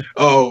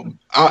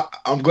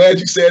 I'm glad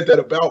you said that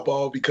about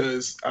BAWL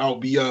because I'll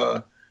be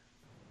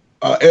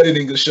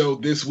editing the show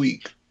this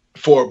week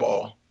for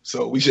BAWL.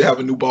 So we should have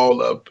a new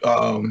BAWL up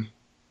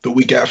the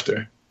week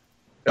after,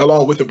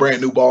 along with the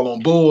brand new BAWL on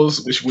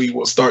Bulls, which we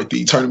will start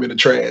the Tournament of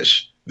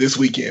Trash this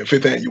weekend,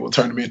 5th annual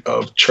Tournament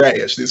of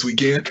Trash this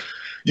weekend.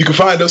 You can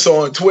find us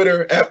on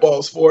Twitter at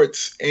BAWL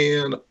Sports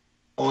and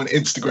on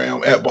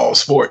Instagram at BAWL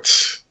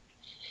Sports.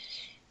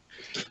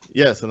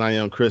 Yes, and I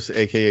am Chris,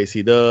 aka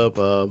C-Dub.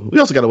 We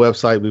also got a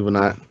website. We will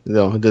not,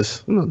 it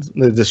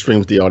just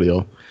streams the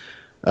audio.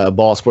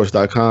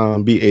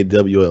 Bawlsports.com,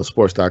 BAWL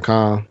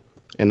sports.com.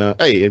 And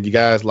hey, if you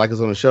guys like us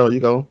on the show, you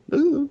go,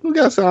 we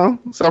got sound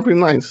pretty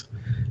nice.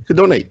 You can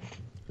donate.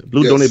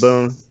 Blue donate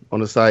button on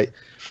the site.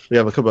 We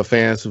have a couple of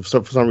fans who,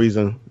 for some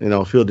reason,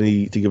 feel the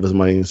need to give us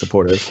money and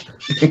support us.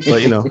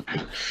 But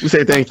we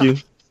say thank you.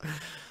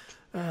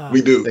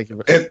 We do. Thank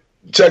you. And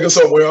check us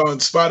out. We're on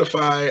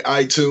Spotify,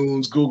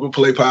 iTunes, Google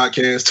Play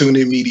Podcasts,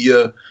 TuneIn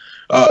Media.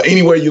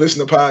 Anywhere you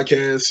listen to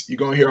podcasts, you're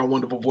going to hear our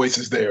wonderful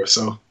voices there.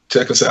 So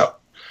check us out.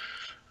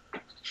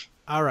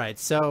 All right.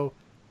 So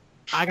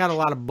I got a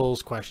lot of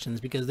Bulls questions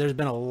because there's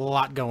been a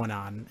lot going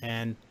on.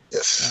 And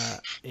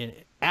yes,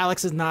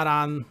 Alex is not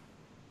on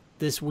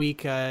this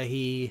week.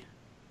 He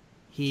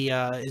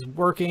is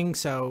working,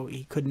 so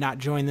he could not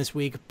join this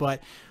week.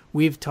 But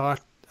we've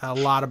talked a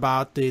lot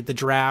about the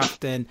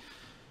draft and,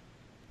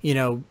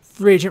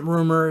 free agent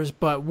rumors.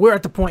 But we're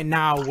at the point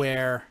now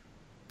where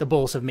the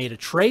Bulls have made a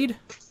trade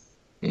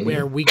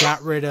where we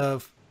got rid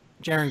of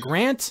Jaren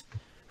Grant,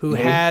 who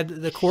had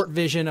the court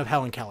vision of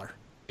Helen Keller.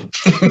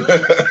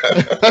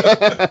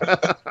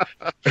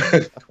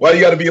 Why you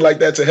got to be like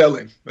that to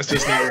Helen? That's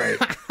just not right.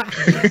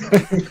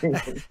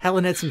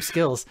 Helen had some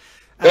skills.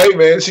 Hey,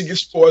 man, she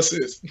gets 4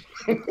 assists.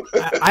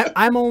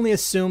 I'm only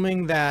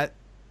assuming that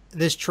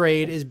this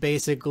trade is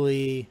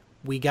basically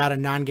we got a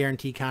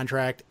non-guaranteed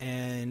contract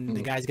and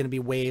the guy's going to be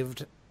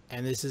waived,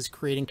 and this is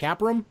creating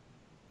cap room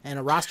and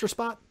a roster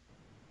spot?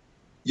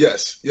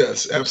 Yes,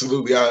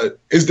 absolutely.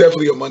 It's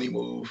definitely a money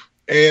move.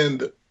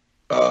 And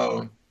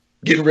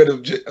getting rid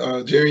of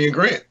Jaren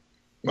Grant.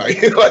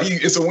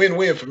 It's a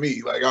win-win for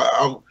me.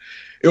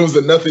 It was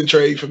a nothing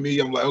trade for me.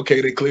 I'm like,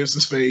 okay, they cleared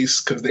some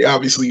space because they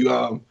obviously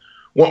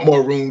want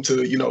more room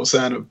to,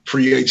 sign a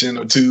free agent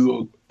or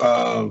two.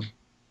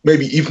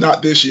 Maybe if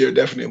not this year,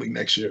 definitely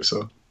next year.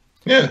 So,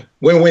 yeah,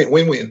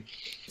 win-win.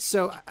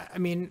 So, I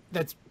mean,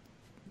 that's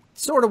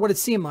sort of what it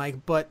seemed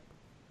like. But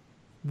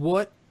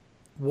what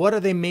are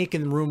they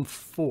making room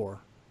for?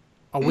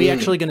 Are we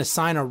actually going to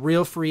sign a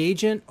real free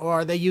agent, or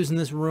are they using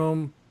this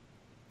room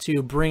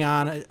to bring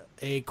on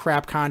a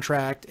crap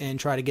contract and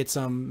try to get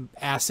some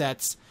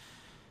assets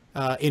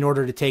in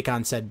order to take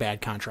on said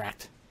bad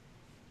contract?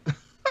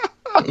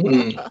 I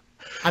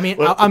mean,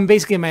 I'm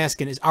basically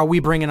asking is, are we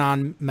bringing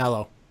on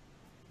Melo?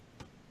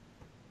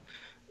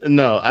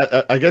 No,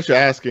 I guess you're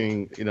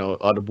asking,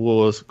 are the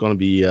Bulls going to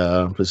be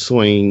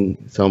pursuing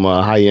some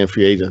high-end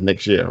free agents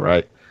next year,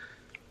 right?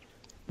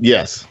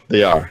 Yes,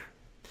 they are.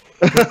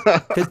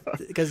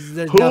 Because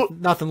there's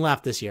nothing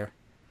left this year.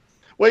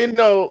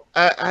 Well,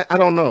 I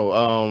don't know.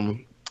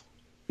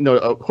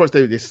 Of course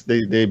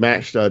they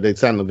matched. They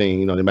signed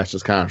Levine. They matched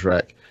his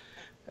contract,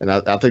 and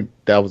I think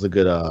that was a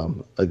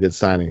good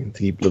signing to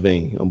keep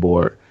Levine on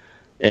board.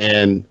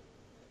 And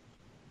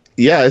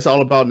yeah, it's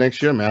all about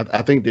next year, man.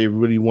 I think they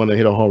really want to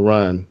hit a home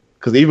run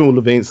because even with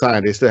Levine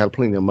signed, they still have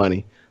plenty of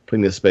money,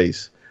 plenty of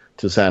space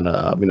to sign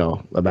a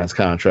max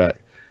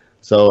contract.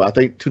 So I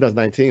think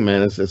 2019,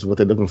 man, is what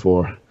they're looking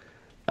for.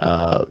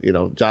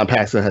 John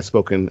Paxson has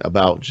spoken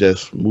about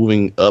just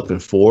moving up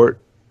and forward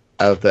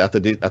after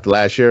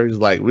last year. He's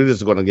like, we're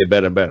just going to get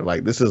better and better.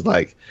 Like this is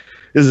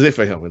it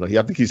for him. I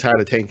think he's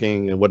tired of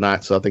tanking and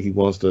whatnot. So I think he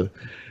wants to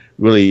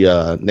really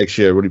next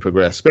year really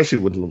progress, especially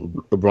with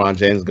LeBron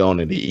James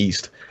going in the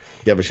East.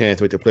 You have a chance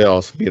to make the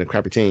playoffs being a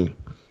crappy team.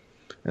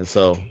 And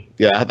so,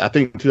 yeah, I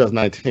think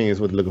 2019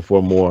 is what they're looking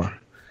for more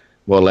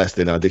or less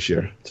than this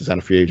year to sign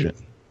a free agent.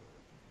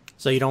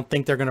 So you don't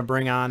think they're going to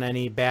bring on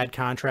any bad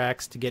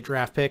contracts to get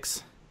draft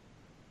picks?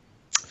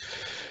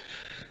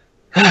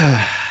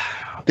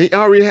 They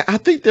already. I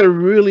think they're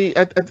really.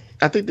 I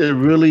think they're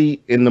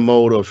really in the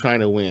mode of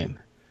trying to win.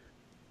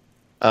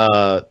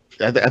 I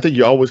think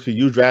you always could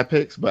use draft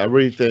picks, but I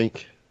really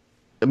think.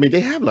 I mean,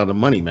 they have a lot of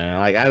money, man.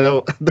 Like I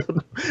don't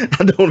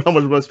know how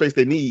much space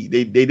they need.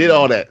 They did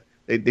all that.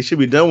 They should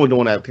be done with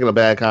doing that. Taking a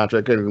bad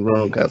contract, cutting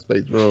room, cut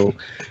space room.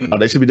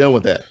 They should be done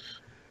with that.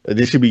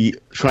 They should be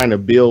trying to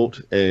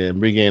build and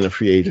bring in a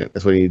free agent.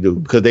 That's what they need to do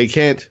because they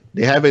can't.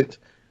 They haven't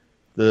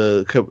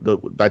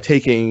by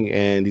taking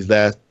and these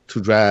last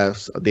 2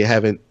 drafts. They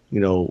haven't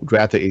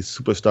drafted a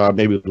superstar.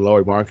 Maybe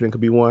Laurie Marketing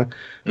could be one.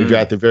 They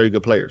drafted very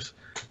good players.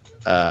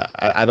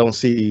 I don't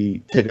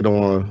see taking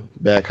on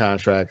bad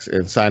contracts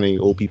and signing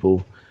old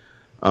people.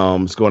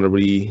 It's going to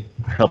really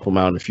help them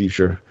out in the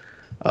future.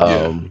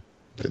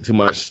 Too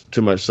much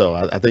so.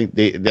 I think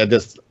they're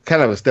just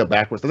kind of a step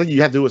backwards. I think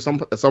you have to do it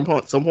at some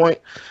point.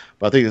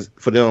 But I think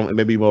for them, it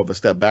may be more of a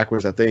step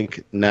backwards. I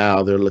think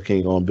now they're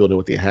looking on building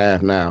what they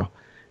have now,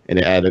 and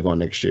they add it on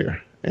next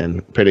year.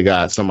 And pray to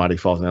God somebody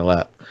falls in their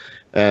lap.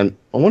 And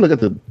I want to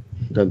look at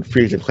the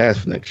free agent class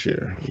for next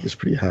year. I think it's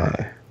pretty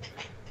high.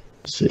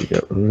 Let's see,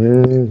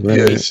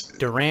 Yes.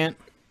 Durant.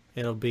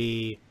 It'll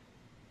be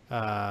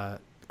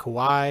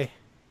Kawhi.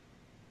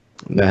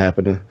 Not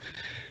happening.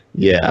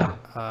 Yeah.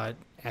 I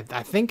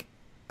think,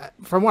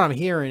 from what I'm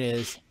hearing,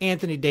 is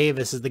Anthony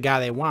Davis is the guy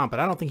they want, but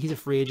I don't think he's a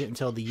free agent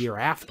until the year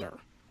after.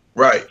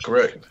 Right.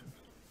 Correct.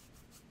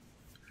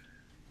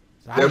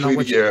 So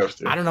Definitely the year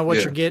after. I don't know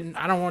what you're getting.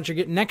 I don't know what you're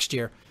getting next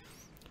year.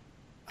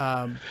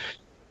 They're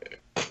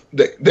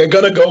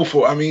gonna go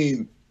for. I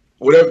mean,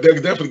 whatever. They're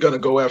definitely gonna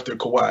go after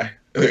Kawhi.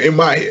 In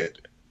my head,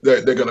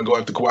 they're gonna go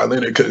after Kawhi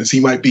Leonard because he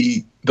might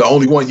be the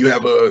only one you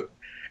have a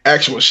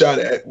actual shot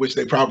at, which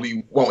they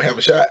probably won't have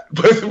a shot.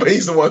 But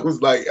he's the one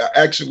who's like an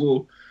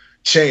actual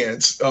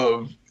chance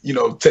of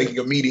taking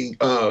a meeting,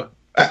 an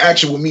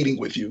actual meeting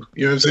with you.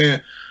 You know what I'm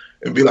saying?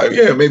 And be like,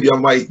 yeah, maybe I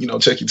might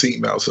check your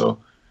team out. So.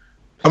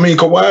 I mean,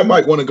 Kawhi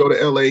might want to go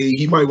to LA.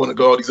 He might want to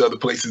go all these other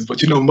places,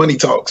 but money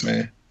talks,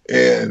 man.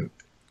 And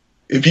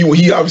if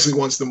he obviously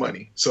wants the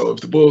money, so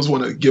if the Bulls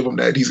want to give him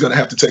that, he's going to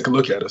have to take a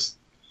look at us.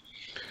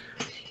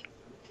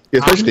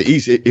 Especially the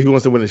East, if he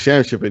wants to win the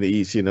championship in the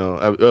East, win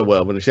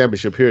the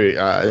championship period,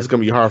 it's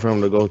going to be hard for him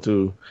to go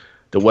to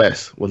the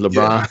West with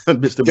LeBron,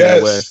 Mr.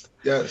 Yes, West.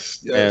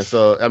 Yes. And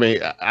so, I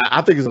mean,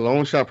 I think it's a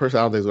long shot.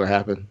 Personally, I don't think it's going to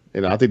happen.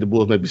 I think the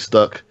Bulls may be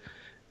stuck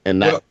and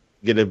not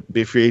get a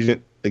big free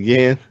agent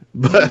again,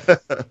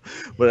 but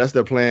that's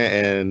their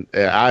plan, and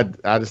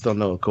I just don't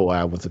know if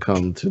Kawhi wants to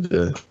come to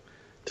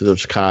the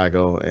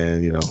Chicago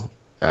and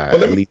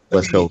at least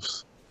West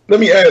Coast.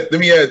 Let me add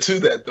to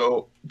that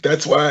though.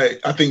 That's why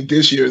I think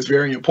this year is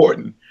very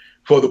important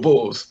for the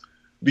Bulls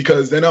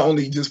because they're not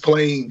only just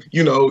playing,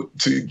 to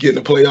get in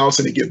the playoffs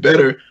and to get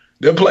better.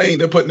 They're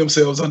putting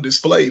themselves on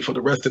display for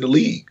the rest of the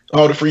league.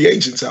 All the free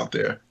agents out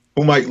there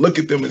who might look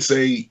at them and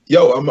say,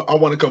 "Yo, I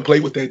want to come play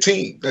with that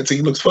team. That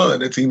team looks fun.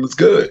 That team looks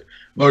good."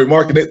 Laurie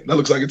Market, that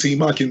looks like a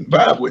team I can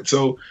vibe with.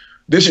 So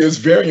this year is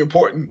very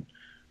important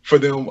for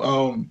them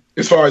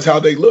as far as how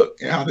they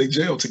look and how they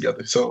gel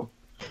together. So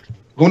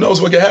who knows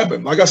what can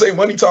happen? Like I say,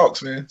 money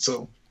talks, man.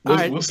 So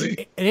we'll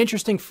see. An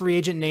interesting free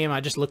agent name.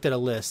 I just looked at a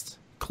list.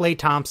 Klay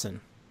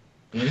Thompson.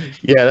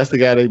 Mm-hmm. Yeah, that's the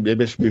guy they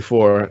mentioned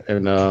before,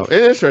 and it's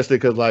interesting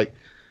because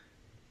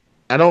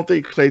I don't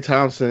think Klay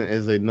Thompson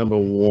is a number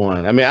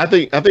one. I mean, I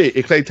think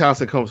if Klay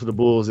Thompson comes to the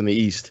Bulls in the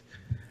East,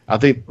 I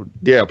think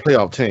they're a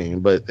playoff team.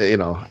 But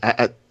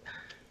to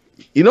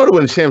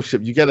win a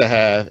championship, you got to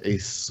have a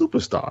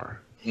superstar.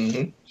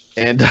 Mm-hmm.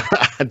 And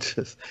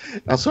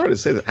I'm sorry to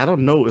say that I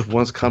don't know if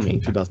one's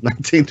coming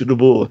 2019 to the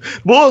Bulls.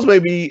 Bulls may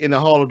be in the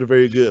Hall of the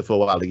Very Good for a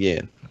while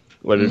again.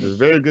 Whether it's a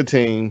very good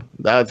team,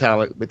 a lot of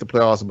talent, make the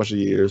playoffs a bunch of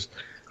years,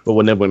 but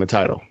will never win a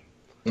title.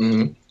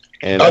 Mm-hmm.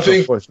 And I think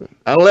unfortunate,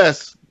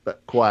 unless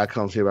Kawhi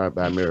comes here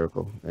by a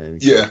miracle.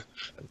 And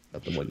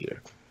after 1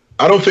 year,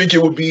 I don't think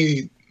it would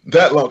be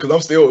that long because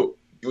I'm still.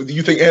 Do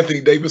you think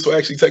Anthony Davis will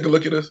actually take a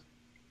look at us?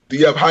 Do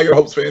you have higher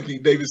hopes for Anthony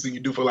Davis than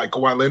you do for like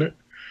Kawhi Leonard?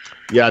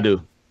 Yeah, I do.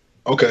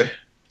 Okay,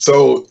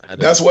 so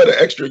that's what, an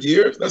extra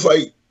year? That's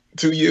like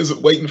 2 years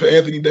of waiting for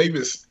Anthony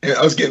Davis and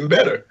us getting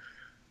better.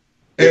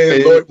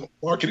 And Lord,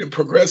 marketing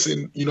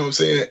progressing, you know what I'm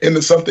saying,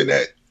 into something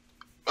that,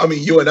 I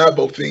mean, you and I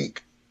both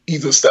think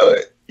he's a stud,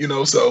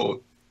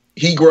 so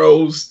he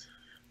grows.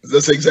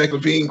 Let's say Zach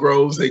LaVine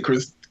grows.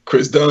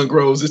 Chris Dunn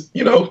grows.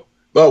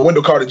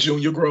 Wendell Carter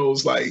Jr.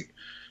 grows. Like,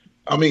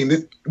 I mean,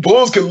 the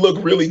Bulls can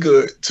look really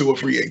good to a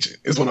free agent,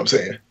 is what I'm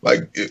saying.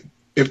 Like,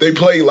 if they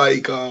play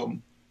like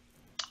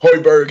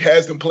Hoiberg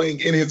has them playing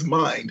in his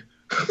mind,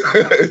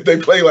 if they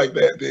play like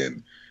that,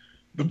 then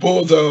the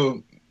Bulls,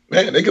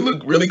 man, they could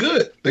look really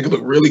good. They could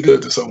look really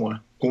good to someone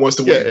who wants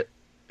to win.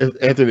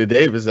 Anthony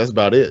Davis, that's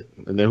about it.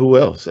 And then who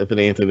else?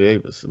 Anthony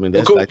Davis. I mean,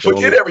 that's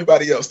forget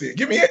everybody else. Then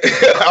give me.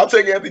 I'll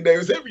take Anthony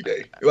Davis every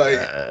day. Like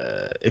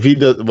if he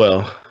does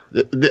well,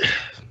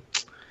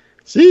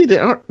 See,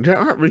 there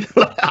aren't really a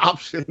lot of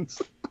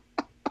options.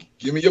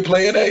 Give me your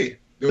plan A.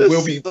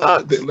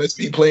 Let's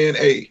be plan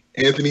A.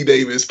 Anthony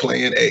Davis,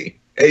 plan A.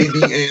 A,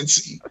 B, and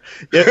C.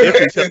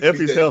 if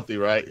he's healthy,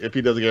 right? If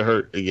he doesn't get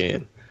hurt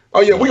again. Oh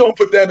yeah, we're gonna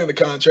put that in the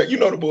contract. You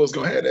know the Bulls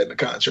gonna have that in the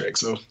contract.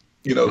 So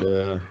you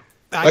know,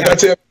 I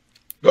got a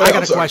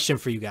question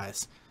for you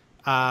guys.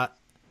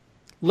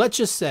 Let's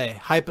just say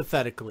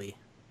hypothetically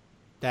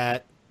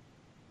that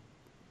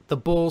the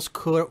Bulls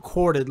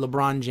courted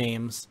LeBron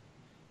James,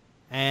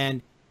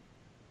 and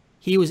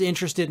he was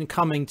interested in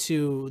coming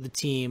to the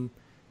team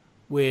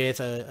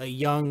with a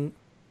young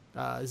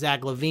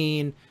Zach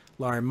LaVine,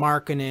 Lauren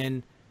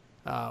Markkanen,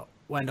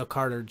 Wendell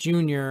Carter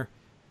Jr.,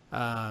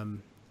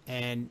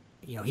 and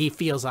he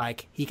feels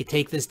like he could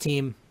take this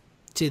team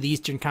to the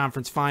Eastern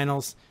Conference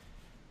Finals,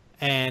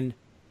 and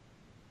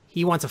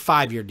he wants a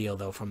 5-year deal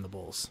though from the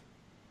Bulls.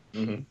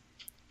 Mm-hmm.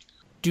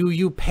 Do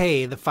you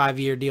pay the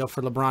 5-year deal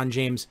for LeBron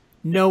James,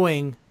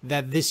 knowing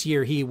that this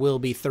year he will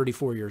be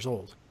 34 years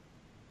old?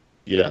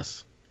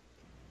 Yes.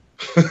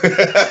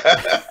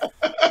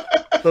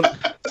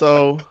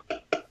 So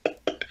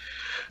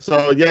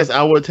yes,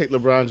 I would take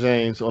LeBron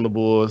James on the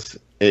Bulls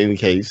in any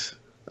case.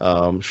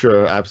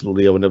 Sure,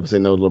 absolutely. I would never say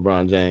no to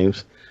LeBron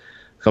James.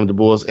 Come to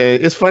Bulls.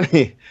 And it's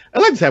funny. I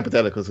like this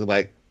hypothetical because,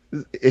 like,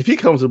 if he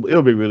comes,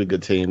 it'll be a really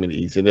good team in the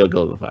East, and they'll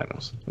go to the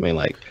finals. I mean,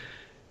 like,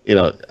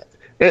 and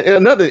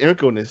another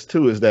wrinkle in this,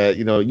 too, is that,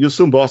 you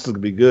assume Boston's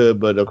going to be good,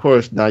 but, of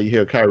course, now you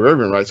hear Kyrie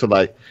Irving, right? So,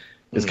 like,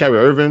 is Kyrie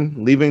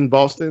Irving leaving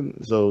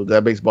Boston? So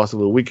that makes Boston a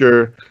little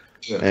weaker.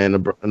 Yeah. And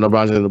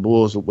LeBron James and the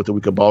Bulls with the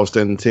weaker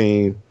Boston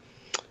team.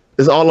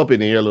 It's all up in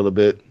the air a little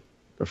bit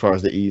as far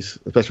as the East,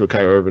 especially with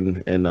Kyrie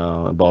Irving and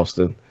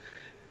Boston.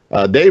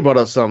 Dave brought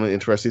up something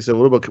interesting. He said,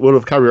 what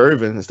if Kyrie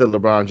Irving instead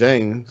of LeBron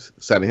James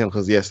signing him?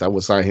 Because, yes, I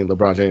would sign him,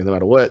 LeBron James, no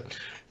matter what.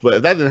 But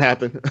if that didn't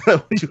happen,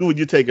 would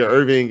you take an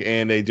Irving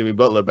and a Jimmy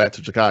Butler back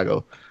to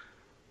Chicago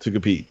to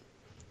compete?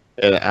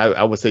 And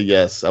I would say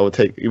yes. I would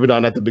take, even though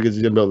I'm not the biggest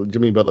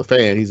Jimmy Butler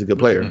fan, he's a good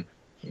player.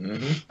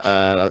 Mm-hmm.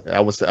 I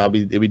would say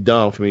it'd be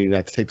dumb for me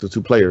not to take those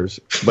two players.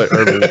 But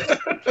Irving,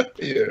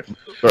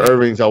 but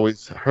Irving's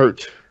always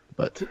hurt.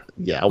 But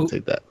yeah, I would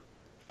take that.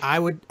 I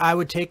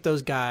would take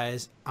those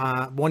guys.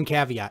 One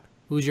caveat: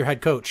 who's your head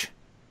coach?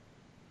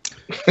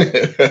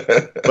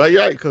 But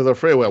yeah, because I'm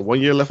afraid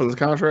 1 year left on his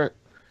contract.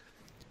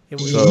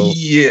 So,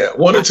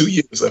 1 or 2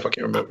 years left. I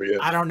can't remember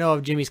yet. I don't know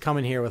if Jimmy's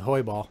coming here with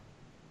Hoiberg.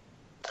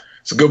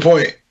 It's a good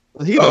point.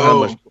 He don't have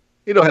much.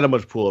 He don't have that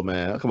much pull,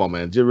 man. Come on,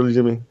 man. Really,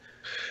 Jimmy?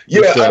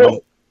 Yeah,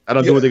 I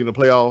don't do anything in the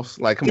playoffs.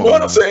 Like, come on. You know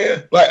what I'm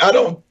saying? Like, I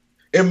don't.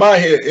 In my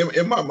head,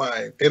 in my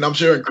mind, and I'm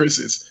sure in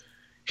Chris's,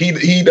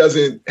 he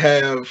doesn't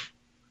have.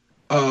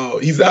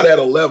 He's not at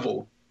a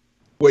level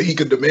where he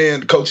could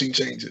demand coaching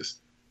changes.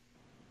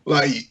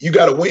 Like, you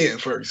got to win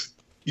first.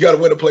 You got to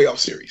win a playoff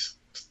series.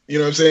 You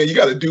know what I'm saying? You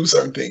got to do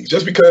certain things.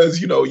 Just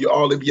because you're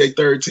all NBA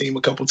third team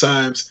a couple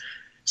times,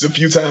 it's a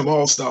few time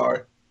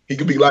All-Star. He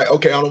could be like,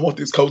 okay, I don't want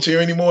this coach here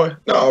anymore.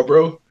 No,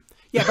 bro.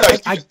 Yeah,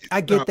 but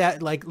I get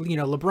that. Like,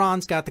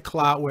 LeBron's got the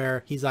clout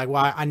where he's like,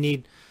 well, I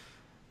need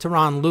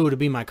Tyronn Lue to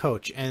be my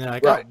coach. And they're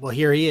like, right. Oh, well,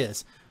 here he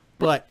is.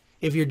 But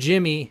if you're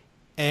Jimmy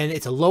and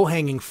it's a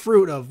low-hanging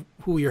fruit of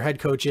who your head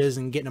coach is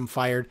and getting him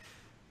fired,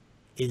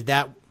 is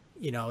that,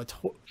 it's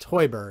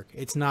Hoiberg.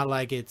 It's not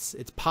like it's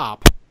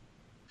Pop.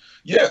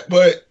 Yeah,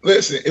 but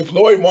listen, if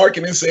Lloyd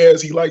Markkanen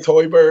says he likes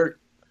Hoiberg,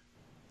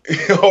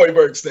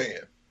 Hoiberg's staying.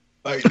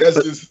 Like,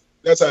 that's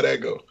how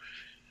that go.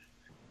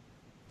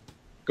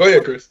 Go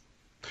ahead, Chris.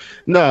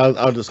 No,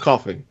 I was just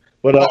coughing.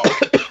 But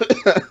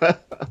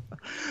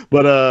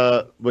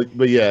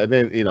but yeah, and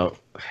then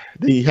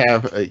then you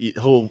have the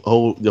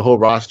whole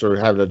roster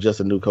having just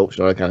a new coach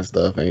and all that kind of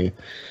stuff, and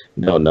you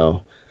don't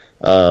know.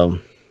 I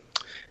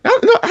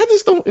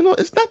just don't.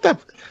 It's not that.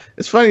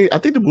 It's funny. I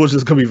think the Bulls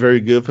is gonna be very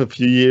good for a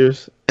few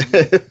years.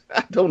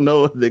 I don't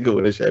know if they're going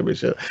to win a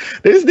championship.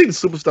 They just need a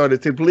superstar to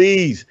team,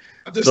 please.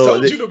 I just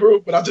told you the bro,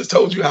 but I just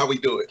told you how we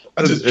do it.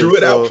 I just drew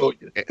it out for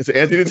you. It's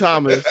Anthony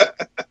Thomas.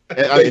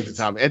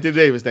 Anthony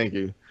Davis, thank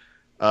you.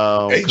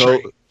 Goes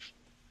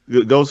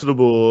to the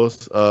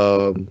Bulls,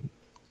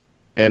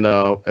 and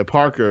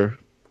Parker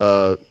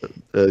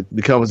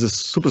becomes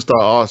this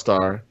superstar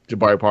all-star,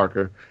 Jabari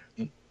Parker.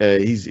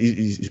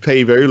 He's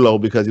paid very low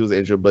because he was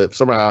injured, but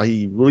somehow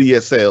he really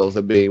excels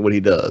at being what he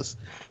does.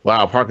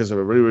 Wow, Parker's a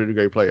really, really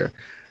great player.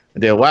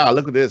 And then, wow,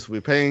 look at this.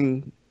 We're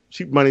paying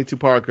cheap money to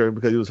Parker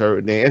because he was hurt.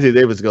 And then Anthony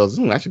Davis goes,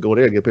 I should go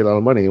there and get paid a lot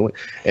of money.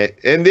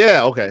 And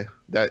yeah, okay,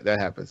 that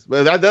happens. But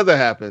if that doesn't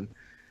happen,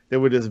 then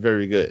we're just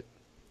very good.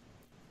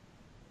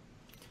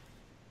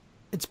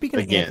 And speaking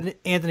of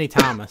Anthony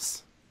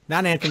Thomas,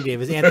 not Anthony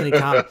Davis, Anthony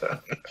Thomas.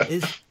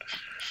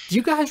 Do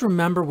you guys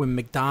remember when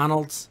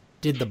McDonald's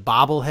did the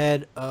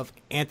bobblehead of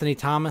Anthony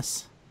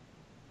Thomas?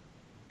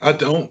 I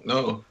don't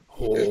know.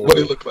 What did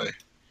it look like?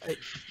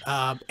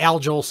 Al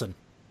Jolson.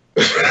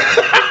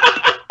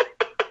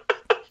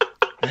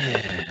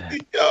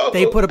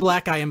 They put a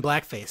black guy in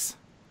blackface.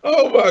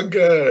 Oh my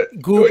God!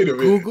 Wait a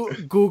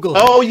minute. Google.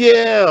 Oh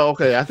yeah.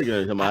 Okay, I think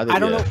I don't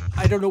know.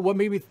 I don't know what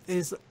maybe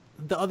is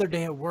the other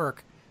day at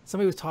work,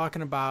 somebody was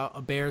talking about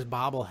a Bears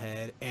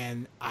bobblehead,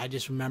 and I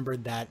just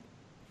remembered that.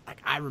 Like,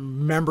 I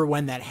remember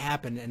when that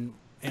happened,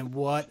 and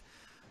what,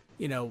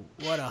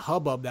 what a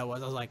hubbub that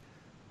was. I was like,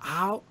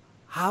 how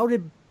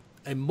did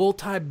a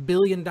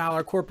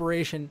multi-billion-dollar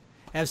corporation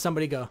have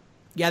somebody go,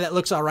 yeah, that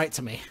looks all right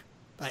to me.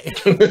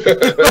 Like, I'm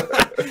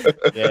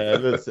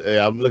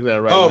looking at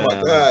it right now. Oh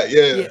my God,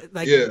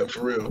 yeah,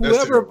 for real.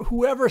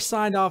 Whoever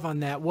signed off on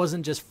that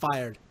wasn't just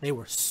fired; they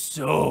were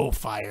so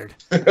fired.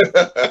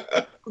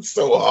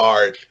 So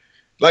hard.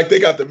 Like, they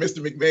got the Mr.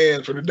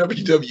 McMahon for the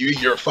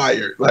WWE. You're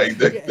fired. Like,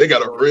 they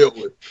got a real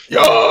one.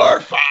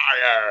 You're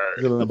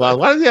fired.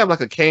 Why does he have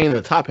like a cane and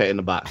a top hat in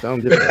the box? I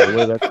don't get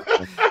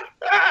that.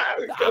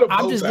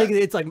 I'm just thinking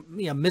it's like,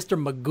 Mr.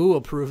 Magoo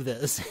approved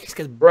this. He's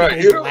got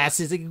right,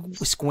 glasses,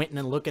 squinting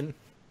and looking.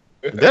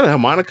 Is that a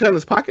harmonica in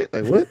his pocket?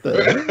 Like, what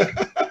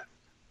the?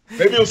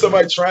 Maybe it was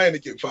somebody trying to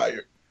get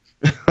fired.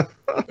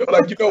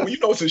 Like,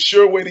 it's a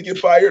sure way to get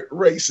fired.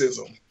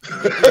 Racism.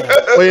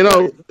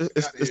 Well,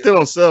 it's still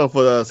on sale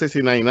for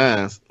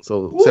 $16.99,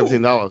 so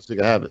 $17 you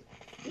can have it.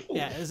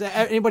 Yeah, is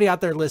that, anybody out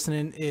there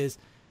listening is,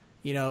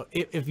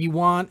 if you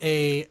want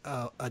a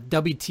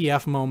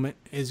WTF moment,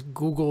 is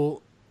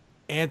Google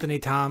Anthony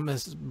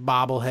Thomas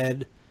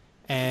bobblehead,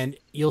 and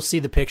you'll see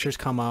the pictures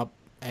come up,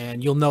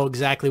 and you'll know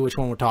exactly which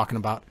one we're talking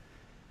about.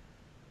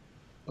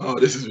 Oh,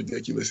 this is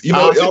ridiculous. It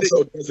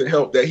also doesn't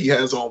help that he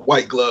has on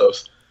white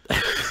gloves.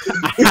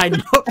 I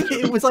know,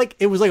 it was like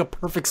a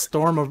perfect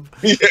storm of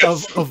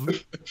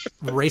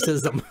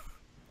racism.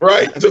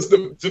 Right, just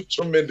a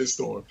tremendous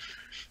storm.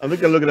 I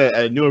think I'm looking at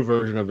a newer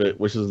version of it,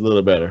 which is a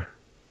little better.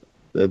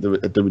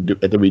 After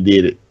we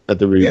did it,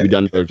 after we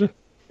redone version.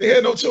 They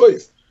had no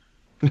choice.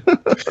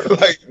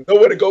 Like,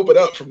 nowhere to go but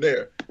up from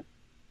there.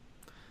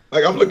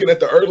 Like, I'm looking at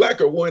the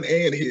Urlacher one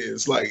and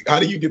his. Like, how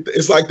do you get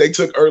it's like they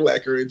took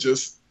Urlacher and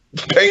just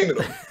painted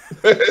him.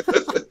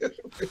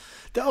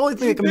 The only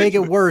thing that can make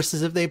it worse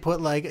is if they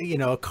put, like,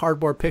 a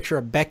cardboard picture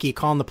of Becky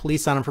calling the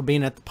police on him for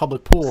being at the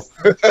public pool.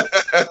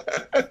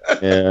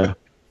 Yeah.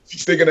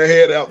 She's sticking her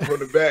head out from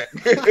the back.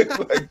 Like,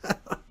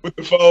 with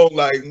the phone,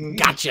 like,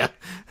 gotcha.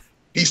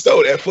 He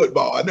stole that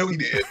football. I know he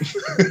did.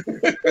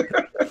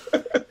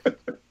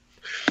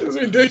 It's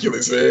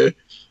ridiculous, man.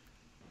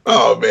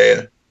 Oh,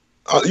 man.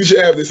 You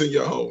should have this in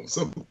your home.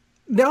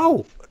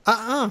 No.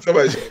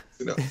 Somebody should.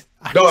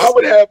 No, I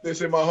would have this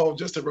in my home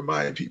just to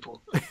remind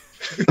people.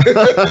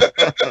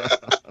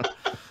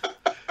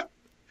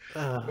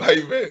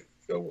 Like, man,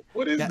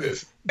 what is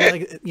this?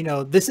 Like,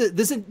 this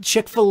isn't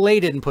Chick-fil-A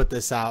didn't put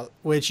this out,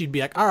 which you'd be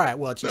like, all right,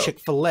 well, it's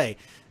Chick-fil-A.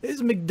 This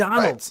is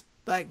McDonald's.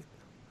 Right.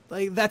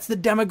 Like that's the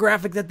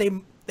demographic that they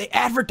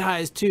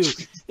advertise to.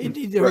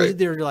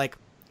 They're like,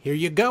 here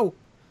you go.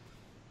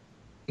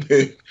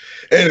 And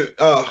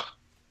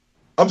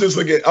I'm just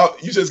looking.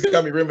 You just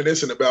got me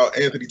reminiscing about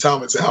Anthony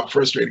Thomas and how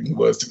frustrating he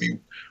was to me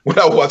when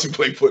I watched him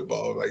play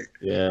football. Like,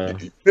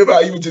 remember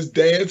how he would just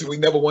dance, and we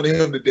never wanted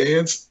him to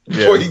dance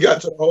before he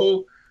got to the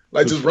hole.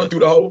 Like, just run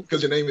through the hole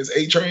because your name is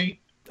A Train.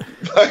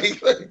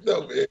 like,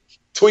 no, man,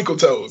 twinkle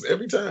toes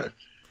every time.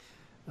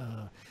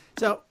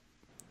 So,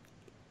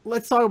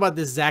 let's talk about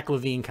this Zach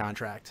LaVine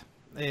contract.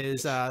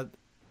 The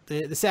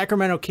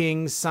Sacramento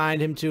Kings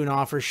signed him to an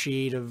offer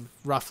sheet of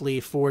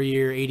roughly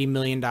 4-year, $80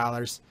 million.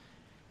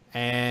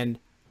 And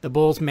the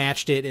Bulls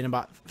matched it in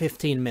about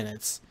 15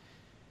 minutes.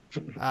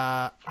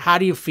 How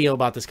do you feel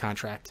about this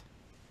contract?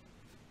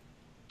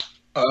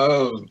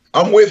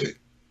 I'm with it.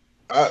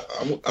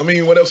 I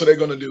mean, what else are they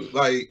going to do?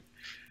 Like,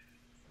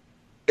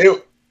 they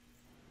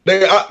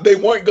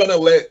weren't going to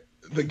let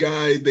the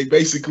guy that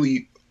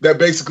basically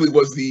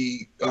was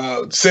the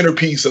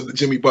centerpiece of the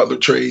Jimmy Butler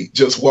trade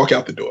just walk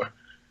out the door.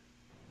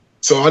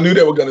 So I knew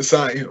they were going to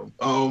sign him.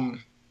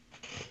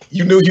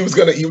 You knew he was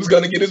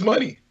gonna get his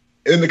money.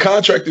 And the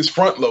contract is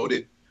front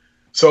loaded,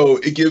 so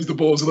it gives the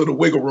Bulls a little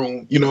wiggle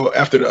room,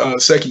 after the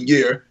second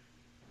year.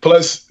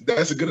 Plus,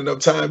 that's a good enough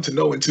time to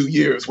know in 2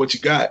 years what you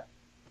got.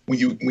 When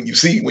you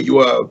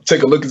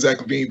take a look at Zach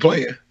LaVine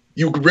playing,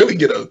 you could really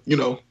get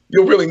you'll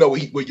really know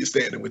where you're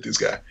standing with this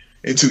guy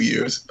in 2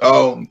 years.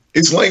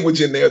 It's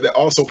language in there that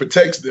also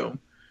protects them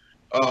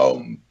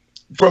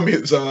from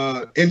his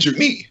injured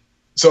knee.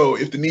 So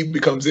if the knee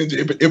becomes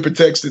injured, it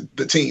protects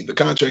the team. The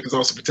contract is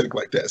also protected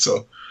like that.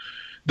 So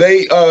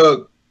they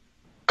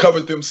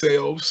covered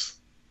themselves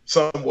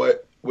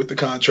somewhat with the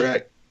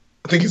contract.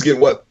 I think he's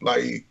getting what,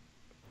 like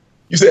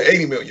you said,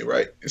 $80 million,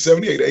 right? It's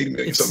 78 to 80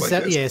 million, something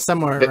like that. Yeah,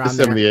 somewhere around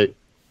 78.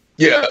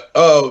 There.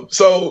 Yeah.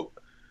 So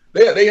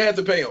they had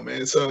to pay him,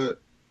 man. So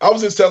I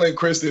was just telling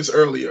Chris this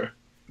earlier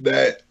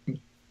that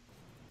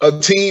a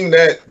team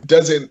that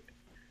doesn't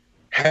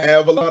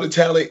have a lot of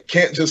talent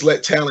can't just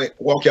let talent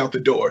walk out the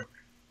door.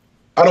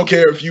 I don't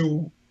care if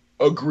you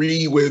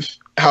agree with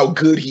how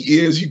good he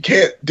is. You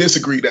can't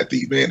disagree that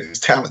the man is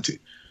talented.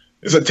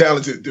 He's a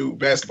talented dude,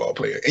 basketball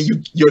player,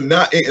 and you're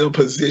not in a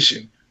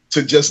position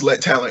to just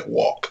let talent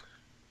walk.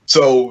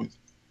 So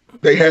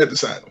they had to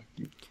sign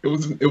him. It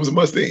was a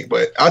must thing,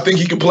 but I think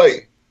he can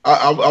play.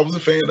 I was a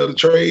fan of the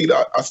trade.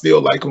 I still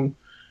like him.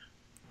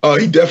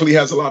 He definitely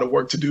has a lot of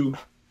work to do.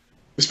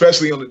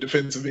 especially on the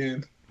defensive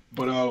end.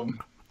 But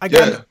I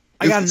got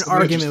an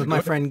argument with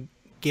my friend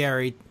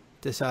Gary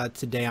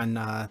today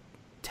on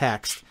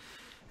text,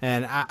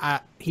 and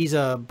he's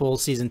a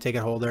Bulls season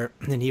ticket holder,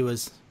 and he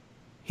was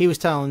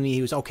telling me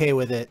he was okay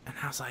with it, and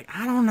I was like,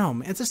 I don't know,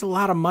 man, it's just a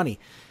lot of money.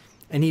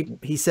 And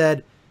he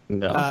said,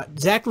 no.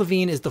 Zach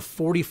LaVine is the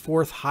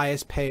 44th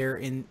highest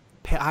paid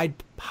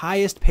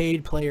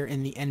player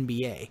in the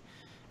NBA,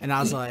 and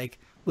I was like,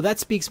 well, that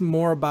speaks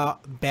more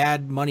about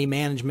bad money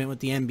management with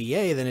the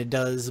NBA than it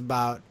does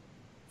about,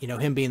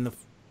 him being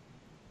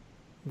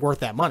worth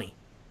that money.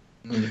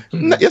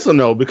 Mm-hmm. Yes or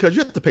no? Because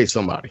you have to pay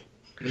somebody.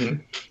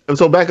 Mm-hmm. And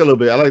so back a little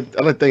bit, I like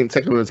to thank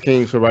Sacramento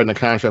Kings for writing a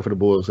contract for the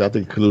Bulls. I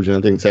think collusion.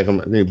 I think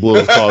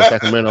Bulls called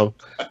Sacramento.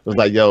 It was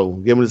like, yo,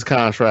 give me this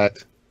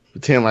contract,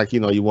 pretend like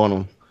you want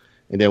them,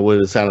 and then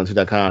we'll sign into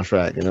that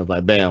contract. And it was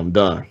like, bam,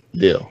 done,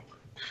 deal,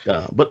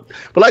 done. But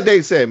like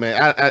Dave said, man,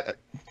 I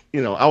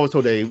was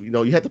told Dave,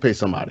 you have to pay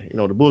somebody.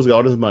 The Bulls got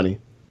all this money,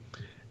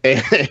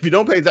 and if you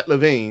don't pay Zach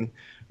LaVine,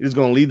 you're just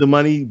gonna leave the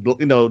money,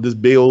 this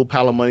big old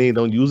pile of money and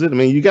don't use it. I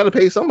mean, you got to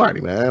pay somebody,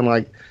 man.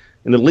 Like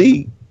in the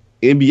league,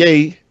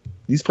 NBA,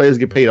 these players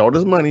get paid all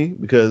this money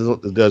because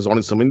there's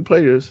only so many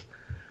players,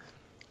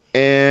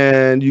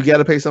 and you got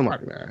to pay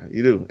somebody, man.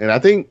 You do. And I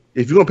think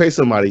if you're gonna pay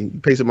somebody, you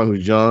pay somebody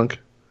who's young,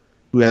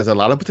 who has a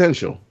lot of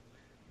potential,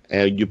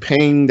 and you're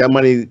paying that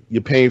money.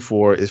 You're paying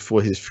for is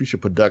for his future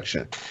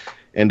production,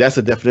 and that's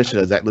the definition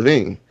of Zach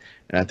LaVine.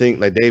 And I think,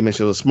 like Dave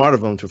mentioned, it was smart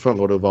of them to front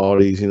load of all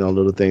these,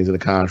 little things in the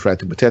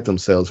contract to protect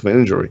themselves from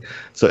injury.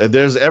 So if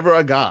there's ever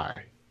a guy,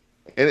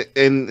 and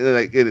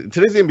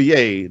today's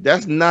NBA,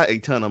 that's not a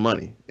ton of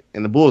money,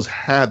 and the Bulls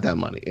have that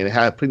money and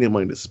have plenty of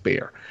money to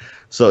spare.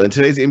 So in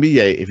today's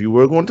NBA, if you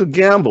were going to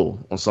gamble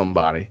on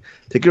somebody,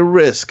 take a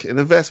risk, an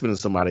investment in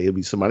somebody, it'll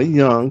be somebody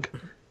young,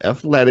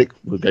 athletic,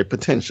 with great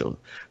potential.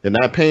 They're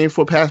not paying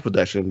for past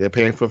production; they're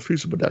paying for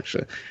future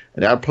production,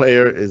 and that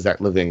player is Zach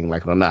LaVine,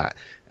 like it or not.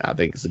 I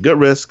think it's a good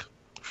risk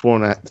for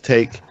him to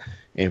take,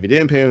 and if you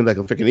didn't pay him like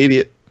a freaking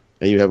idiot,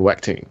 then you have a whack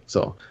team.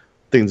 So I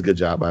think it's a good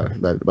job by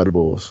the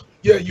Bulls.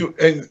 Yeah, you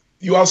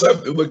also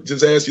have to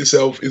just ask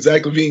yourself, if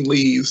Zach LaVine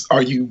leaves,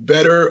 are you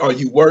better? Are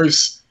you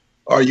worse?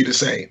 Are you the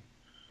same?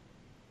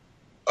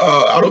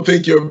 I don't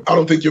think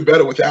you're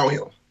better without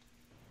him.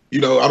 I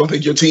don't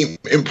think your team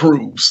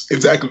improves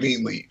if Zach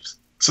LaVine leaves.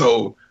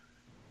 So,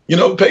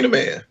 pay the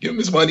man, give him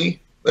his money.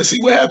 Let's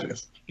see what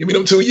happens. Give me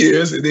them 2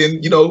 years, and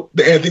then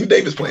the Anthony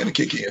Davis plan to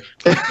kick in.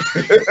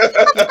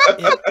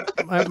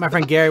 My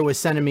friend Gary was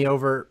sending me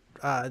over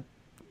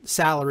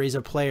salaries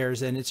of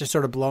players, and it just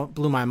sort of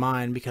blew my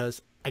mind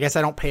because I guess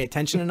I don't pay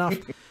attention enough.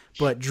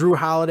 But Drew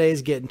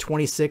Holiday's getting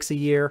 26 a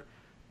year,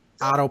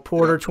 Otto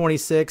Porter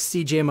 26,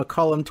 C.J.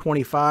 McCollum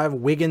 25,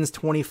 Wiggins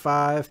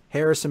 25,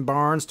 Harrison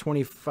Barnes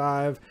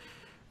 25,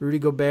 Rudy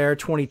Gobert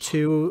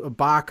 22,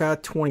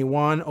 Ibaka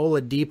 21,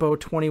 Oladipo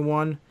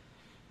 21.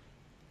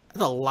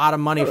 That's a lot of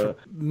money for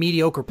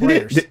mediocre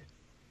players.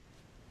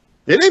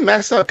 Did they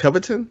max out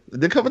Covington?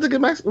 Did Covington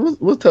get maxed?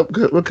 What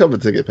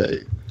Covington get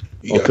paid?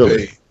 He got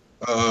paid.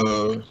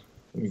 Let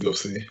me go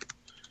see.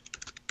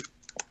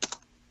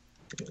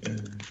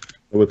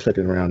 We're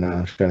clicking around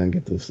now, trying to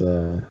get this.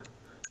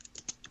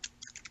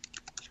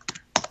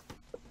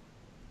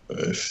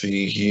 Let's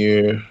see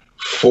here.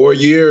 4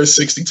 years,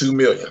 $62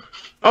 million.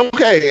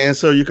 Okay, and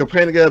so you're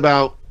complaining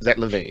about Zach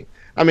LaVine.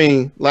 I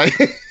mean, like.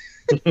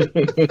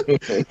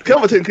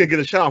 Covington could get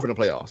a shot for the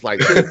playoffs. Like,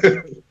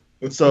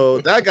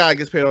 so that guy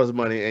gets paid all his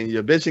money, and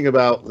you're bitching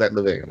about Zach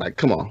LaVine. Like,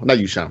 come on. Not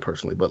you, Sean,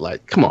 personally, but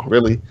like, come on,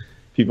 really?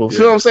 People,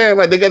 feel what I'm saying?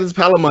 Like, they got this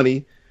pile of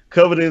money.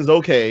 Covington's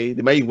okay.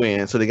 They may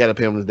win, so they got to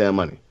pay him this damn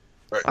money.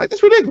 Right. Like,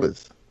 that's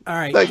ridiculous. All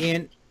right. Like,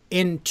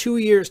 in 2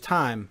 years'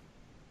 time,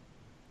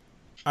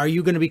 are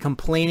you going to be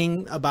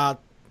complaining about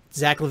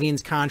Zach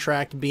LaVine's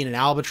contract being an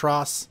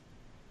albatross,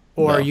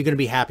 or are you going to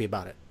be happy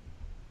about it?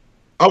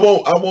 I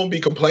won't be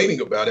complaining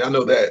about it. I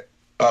know that.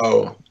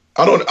 I'll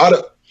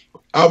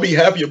be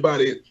happy about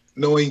it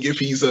knowing if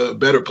he's a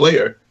better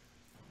player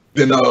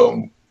than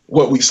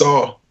what we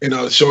saw in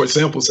a short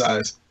sample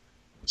size.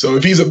 So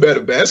if he's a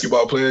better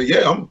basketball player,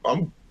 yeah,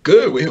 I'm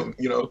good with him,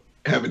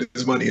 having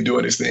his money and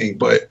doing his thing.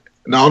 But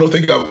no, I don't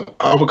think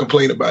I would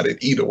complain about it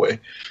either way.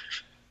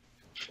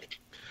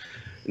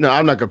 No,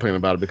 I'm not complaining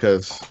about it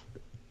because,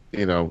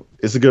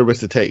 it's a good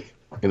risk to take.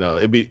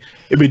 It'd be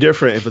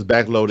different if it's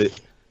backloaded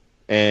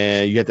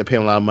and you have to pay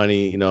him a lot of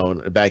money, in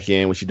the back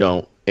end, which you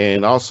don't.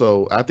 And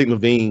also, I think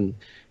LaVine,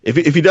 if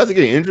he doesn't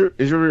get an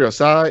injury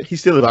aside,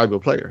 he's still a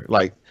valuable player.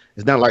 Like,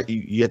 it's not like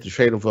you have to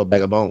trade him for a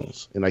bag of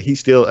bones. And like, he's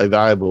still a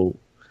valuable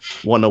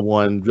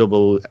one-on-one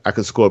dribble, I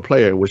could score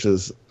player, which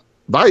is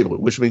valuable,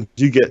 which means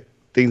you get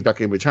things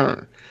back in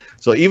return.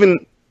 So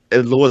even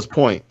at the lowest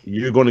point,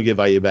 you're going to get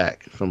value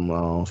back from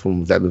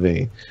Zach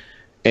LaVine.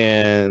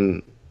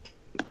 And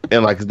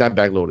like, it's not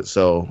backloaded.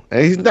 So,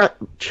 and he's not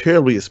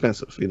terribly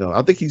expensive.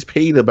 I think he's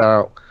paid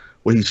about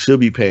what he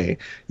should be paying.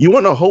 You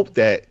want to hope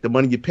that the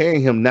money you're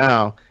paying him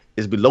now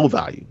is below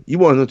value. You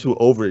want him to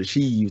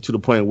overachieve to the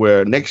point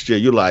where next year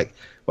you're like,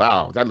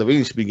 wow, that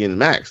LaVine should be getting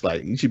max.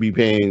 Like, you should be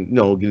paying,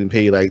 getting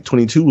paid like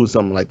 22 or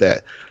something like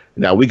that.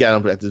 Now we got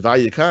him at this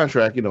value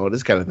contract, you know,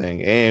 this kind of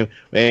thing. And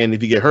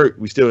if you get hurt,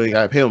 we still ain't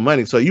got to pay him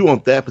money. So you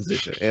want that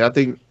position. And I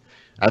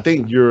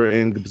think you're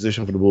in good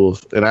position for the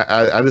Bulls. And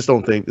I just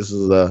don't think this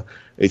is a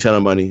ton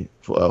of money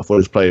for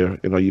this player.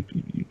 You know, you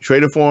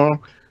traded for him,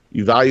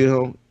 you value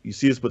him, you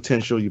see his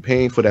potential, you're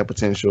paying for that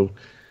potential.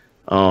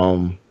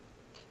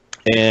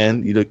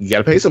 And you got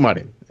to pay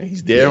somebody. And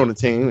he's there on the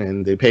team,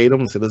 and they paid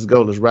him and said, "Let's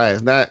go, let's ride."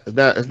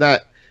 It's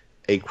not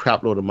a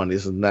crap load of money.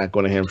 This is not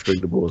going to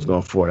hamstring the Bulls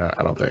going forward.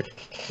 I don't think.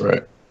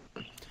 Right.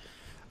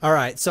 All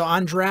right. So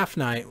on draft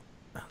night,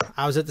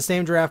 I was at the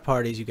same draft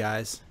party as you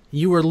guys.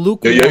 You were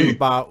lukewarm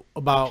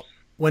about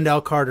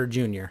Wendell Carter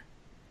Jr.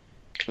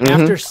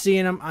 After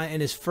seeing him in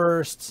his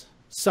first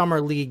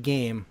summer league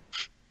game,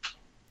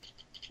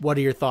 what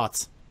are your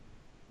thoughts?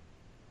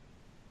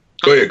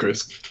 Go ahead,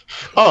 Chris.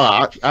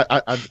 Oh,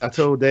 I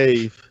told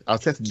Dave, I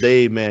was texting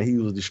Dave, man, he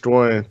was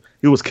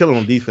killing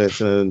on defense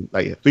and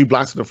like 3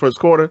 blocks in the first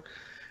quarter,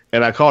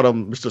 and I called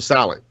him Mr.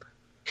 Solid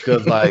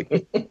because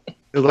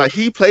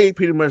he played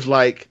pretty much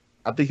like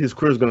I think his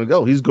career is going to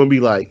go. He's going to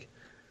be like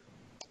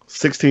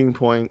 16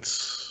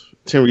 points,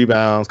 10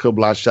 rebounds, couple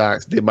block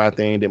shots, did my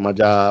thing, did my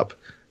job.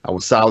 I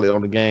was solid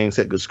on the game,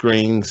 set good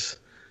screens,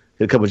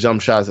 hit a couple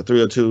jump shots at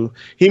 3 or 2.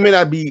 He may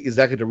not be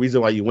exactly the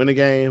reason why you win a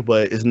game,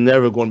 but it's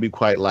never going to be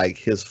quite like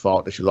his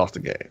fault that you lost the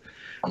game.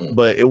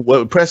 But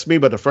what impressed me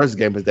about the first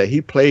game is that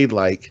he played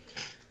like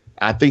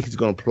I think he's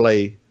going to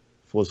play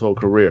for his whole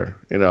career.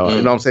 You know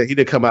what I'm saying? He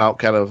did come out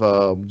kind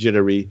of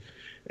jittery,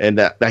 and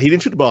that he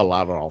didn't shoot the ball a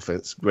lot on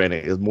offense.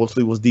 Granted, it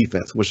mostly was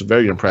defense, which is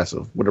very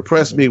impressive. What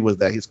impressed me was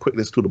that his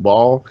quickness to the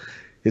ball,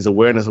 his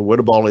awareness of where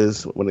the ball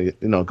is when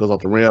it goes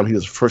off the rim. He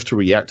was first to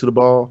react to the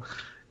ball,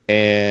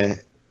 and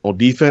on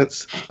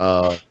defense,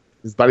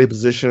 his body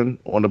position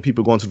on the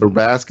people going to the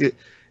basket,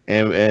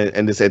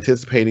 and just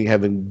anticipating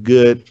having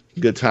good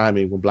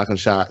timing when blocking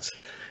shots.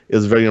 It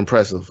was very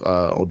impressive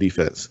on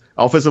defense.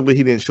 Offensively,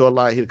 he didn't show a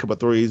lot. He hit a couple of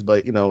threes,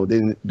 but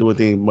didn't do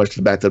anything much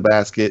to back to the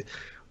basket.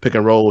 Pick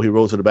and roll, he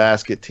rolled to the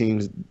basket.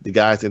 The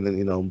guys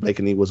didn't,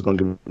 Blankeney was going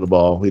to give him the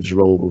ball. He just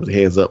rolled with his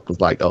hands up. Was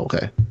like, oh,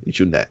 okay, he's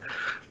shooting that.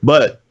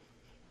 But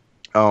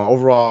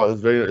overall,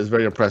 it's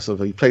very impressive.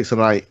 He played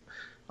tonight.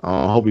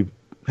 I hope he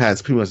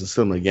has pretty much a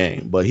similar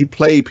game, but he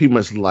played pretty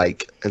much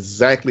like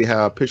exactly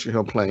how I pictured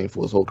him playing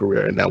for his whole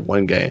career in that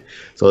one game.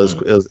 So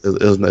it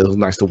was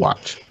nice to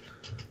watch.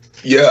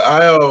 Yeah,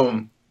 I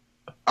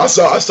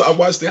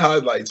watched the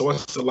highlights. I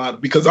watched a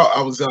lot because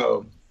I was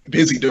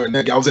busy during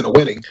that game. I was in a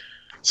wedding,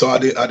 so I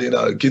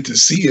didn't get to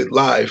see it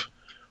live.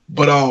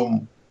 But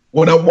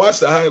when I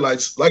watched the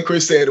highlights, like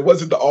Chris said, it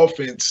wasn't the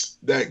offense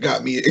that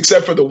got me,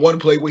 except for the one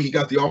play where he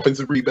got the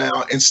offensive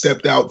rebound and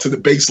stepped out to the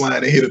baseline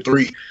and hit a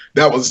 3.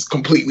 That was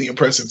completely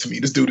impressive to me.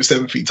 This dude is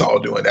 7 feet tall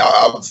doing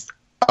that.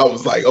 I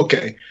was like,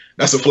 okay,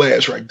 that's a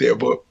flash right there.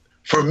 But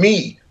for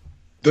me,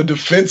 the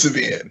defensive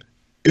end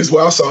is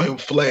where I saw him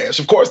flash.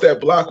 Of course, that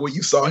block where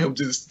you saw him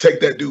just take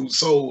that dude's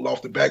soul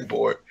off the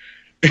backboard,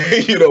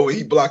 when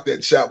he blocked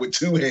that shot with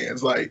 2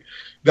 hands, like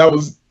that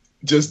was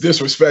just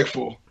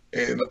disrespectful.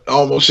 And I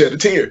almost shed a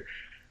tear.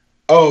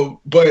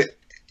 But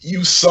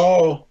you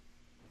saw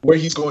where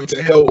he's going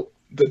to help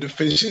the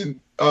defensive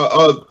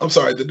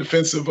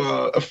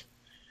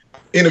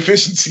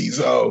inefficiencies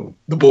the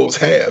Bulls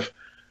have,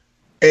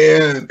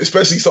 and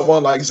especially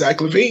someone like Zach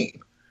LaVine.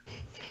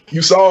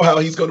 You saw how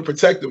he's going to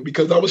protect them,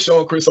 because I was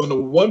showing Chris on the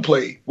one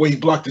play where he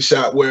blocked the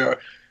shot where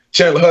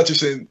Chandler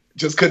Hutchison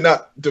just could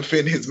not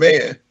defend his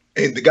man,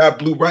 and the guy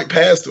blew right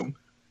past him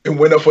and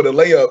went up for the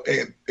layup,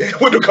 and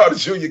Wendell Carter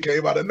Jr.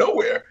 came out of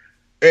nowhere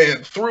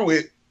and threw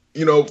it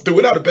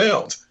out of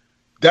bounds.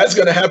 That's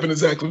going to happen to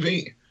Zach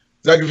LaVine.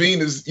 Zach LaVine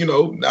is,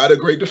 not a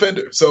great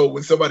defender. So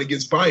when somebody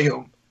gets by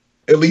him,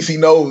 at least he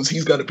knows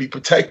he's going to be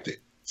protected.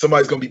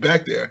 Somebody's going to be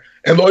back there.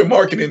 And Lloyd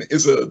Marketing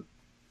is a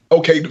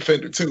okay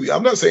defender too.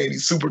 I'm not saying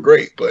he's super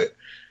great, but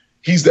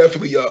he's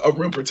definitely a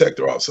rim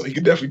protector also. He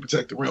can definitely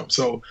protect the rim.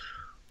 So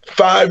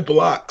 5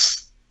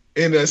 blocks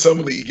in that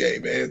summer league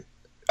game, man.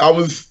 I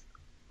was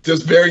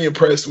just very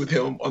impressed with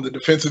him on the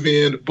defensive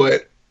end,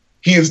 but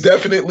he is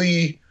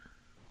definitely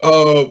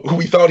who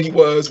we thought he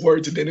was.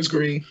 Word to Dennis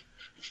Green.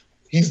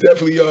 He's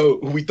definitely who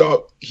we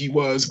thought he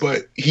was,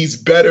 but he's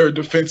better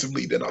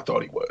defensively than I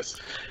thought he was.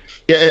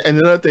 Yeah, and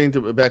another thing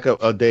to back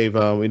up, Dave.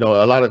 A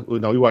lot of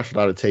we watched a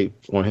lot of tape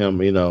on him.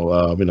 On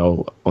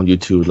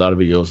YouTube, a lot of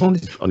videos on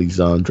these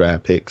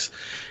draft picks,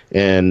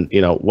 and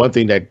one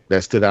thing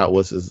that stood out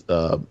was his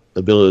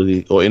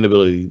ability or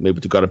inability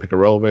maybe to guard a pick and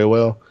roll very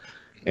well.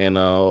 And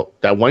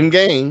that one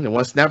game, the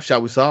one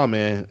snapshot we saw,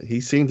 man, he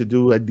seemed to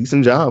do a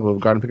decent job of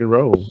guarding pick and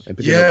roll and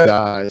picking up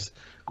guys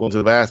going to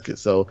the basket.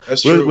 So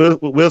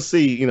we'll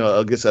see,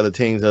 against other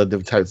teams,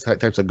 different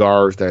types of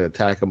guards that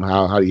attack him,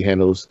 how he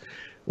handles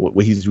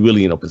when he's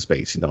really in open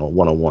space,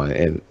 one-on-one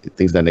and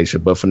things of that nature.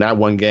 But from that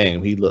one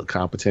game, he looked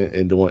competent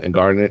in doing and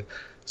guarding it.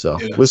 So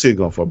we'll see it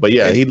going forward. But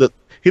yeah, he looked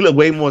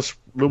way more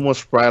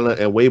spry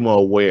and way more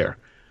aware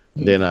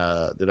than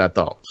I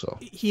thought. So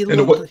he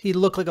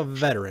looked like a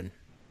veteran.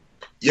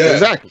 Yeah,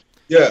 exactly.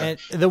 Yeah.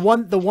 And the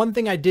one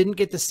thing I didn't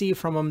get to see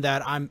from him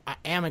that I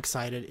am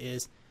excited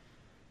is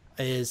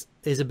is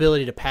his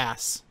ability to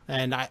pass,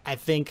 and I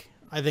think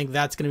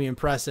that's going to be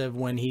impressive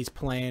when he's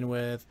playing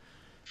with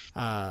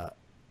Zach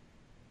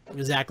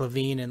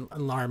LaVine and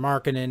Lauri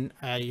Markkanen.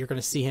 You're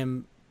going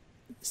to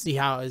see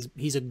how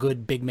he's a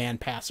good big man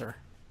passer.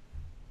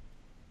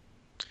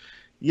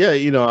 Yeah,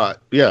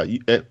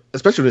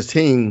 especially with his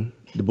team,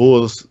 the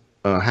Bulls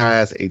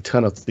has a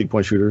ton of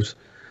 3-point shooters,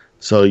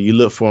 so you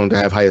look for him to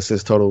have high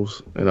assist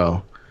totals.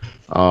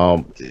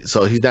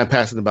 So he's not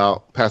passing the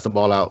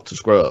ball out to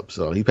scrub.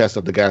 So he passes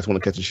up the guys who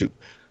want to catch and shoot.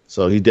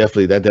 So that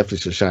definitely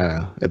should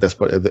shine if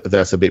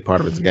that's a big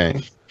part of his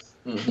game.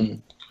 Mm-hmm.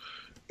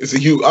 It's a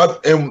huge.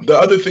 And the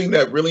other thing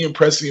that really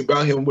impressed me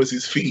about him was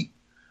his feet.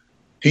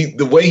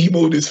 The way he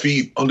moved his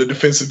feet on the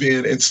defensive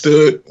end and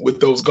stood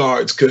with those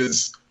guards,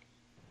 because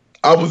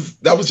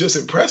that was just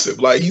impressive.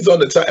 Like, he's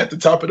on at the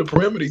top of the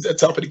perimeter. He's at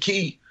the top of the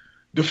key,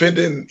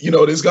 defending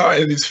this guy,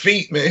 and his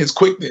feet, man, his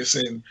quickness,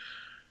 and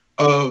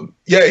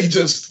he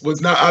just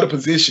was not out of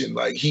position.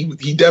 Like,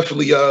 he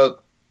definitely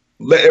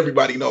let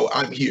everybody know,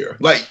 I'm here.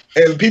 Like,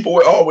 and people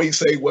would always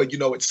say, well,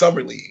 it's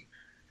summer league,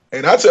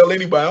 and I tell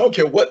anybody, I don't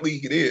care what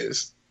league it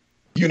is,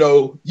 you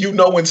know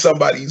when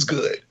somebody's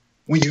good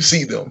when you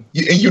see them,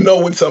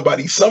 and when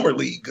somebody's summer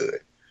league good.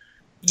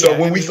 So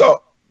when we saw,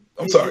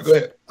 I'm sorry, go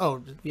ahead.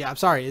 Oh yeah, I'm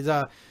sorry. Is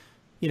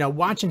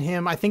watching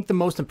him, I think the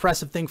most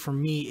impressive thing for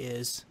me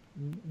is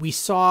we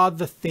saw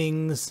the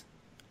things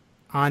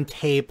on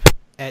tape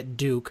at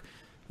Duke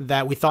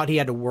that we thought he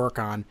had to work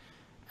on,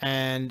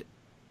 and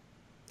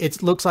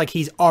it looks like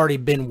he's already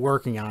been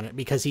working on it,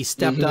 because he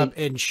stepped up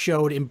and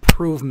showed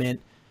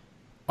improvement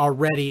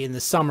already in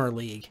the summer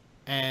league,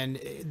 and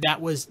that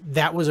was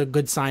a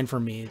good sign for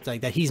me. It's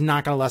like that he's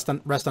not going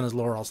to rest on his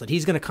laurels, that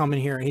he's going to come in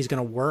here and he's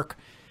going to work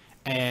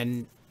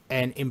and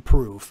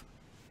improve.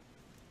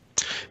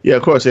 Yeah,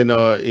 of course. He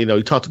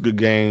talked a good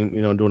game,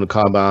 during the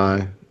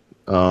combine,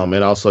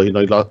 and also, he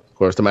lost, of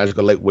course, the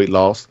magical weight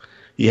loss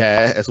he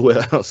had as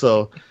well.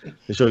 So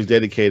it shows he's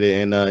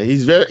dedicated, and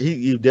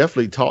he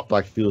definitely talked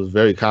like he was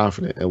very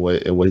confident in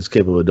what he's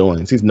capable of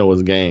doing. He knows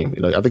his game.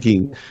 I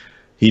think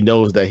he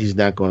knows that he's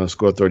not going to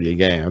score 30 a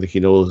game. I think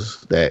he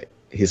knows that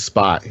his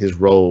spot, his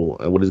role,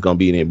 and what he's going to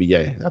be in the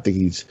NBA. I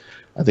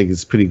think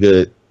it's pretty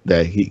good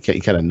that he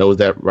kind of knows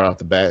that right off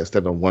the bat,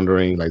 instead of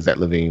wondering, like, Zach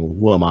LaVine,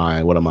 who am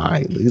I? What am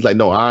I? He's like,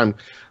 no, I am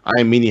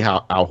mini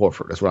Al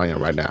Horford. That's where I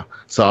am right now.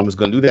 So I'm just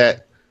going to do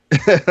that,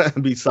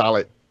 be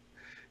solid,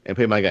 and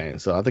play my game.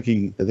 So I think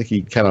he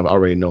kind of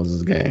already knows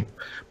his game.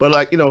 But,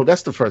 like,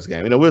 that's the first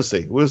game. We'll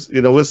see.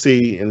 We'll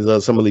see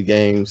in some of the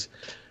games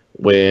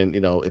when,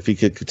 if he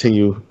could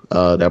continue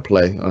that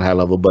play on a high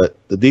level. But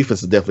the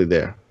defense is definitely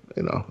there.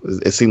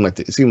 It seemed like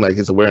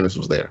his awareness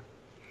was there.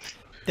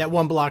 That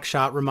one block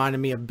shot reminded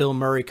me of Bill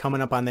Murray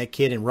coming up on that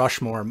kid in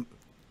Rushmore,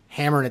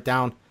 hammering it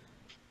down.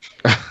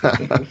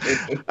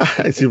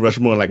 I see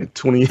Rushmore in like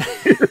 20 years.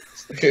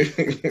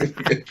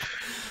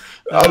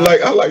 I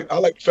like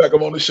the fact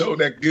I'm on the show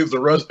that gives a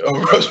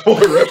Rushmore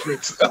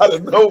reference out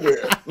of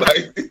nowhere.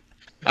 Like,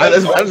 I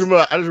just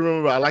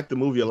remember I like the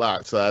movie a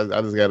lot, so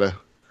I just gotta.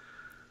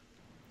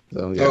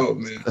 So, yeah. Oh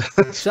man!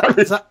 so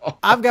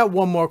I've got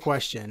one more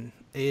question: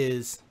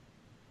 Is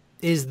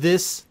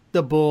this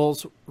the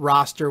Bulls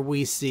roster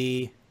we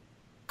see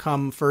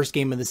come first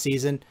game of the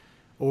season,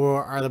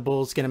 or are the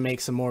Bulls going to make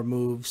some more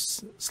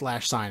moves /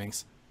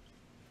 signings?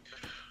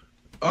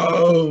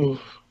 Oh,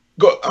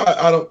 go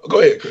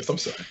ahead, Chris. I'm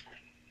sorry.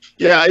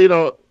 Yeah,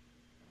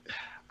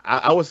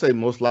 I would say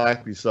most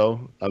likely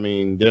so. I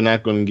mean, they're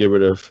not going to get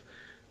rid of,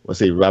 let's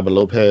see, Robert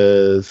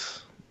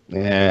Lopez.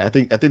 And I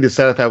think they're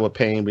satisfied with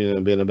Payne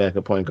being a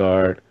backup point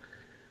guard.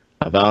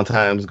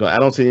 Valentine's going. I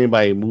don't see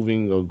anybody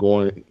moving or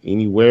going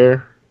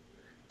anywhere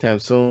time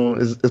soon.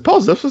 Is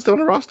Paul Zipser still on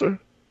the roster?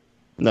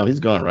 No, he's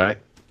gone, right?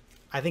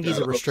 I think he's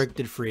a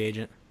restricted free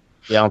agent.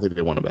 Yeah, I don't think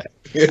they want him back.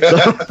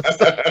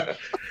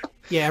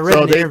 Yeah, I read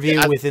an interview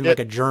within like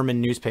a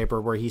German newspaper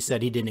where he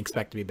said he didn't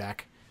expect to be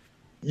back.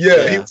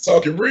 Yeah, he was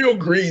talking real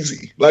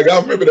greasy. Like, I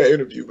remember that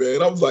interview,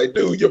 man. I was like,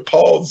 dude, you're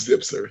Paul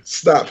Zipser.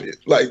 Stop it.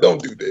 Like, don't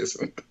do this.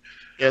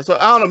 Yeah, so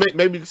I don't know.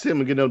 Maybe you can see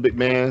him get another big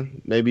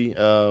man. Maybe.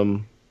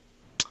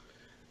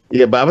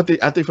 Yeah, but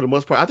I think for the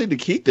most part, I think the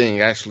key thing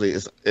actually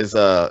is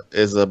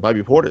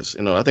Bobby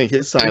Portis. I think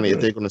his signing,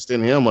 if they're going to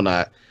extend him or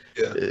not,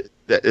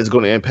 that is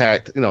going to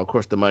impact, of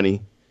course, the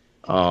money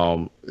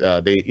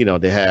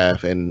they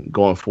have, and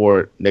going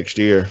forward next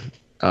year,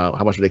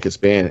 how much they could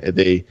spend if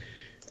they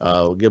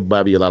give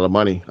Bobby a lot of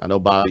money. I know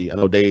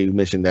Dave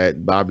mentioned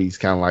that Bobby's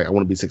kind of like, I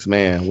want to be sixth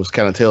man, which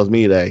kind of tells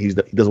me that he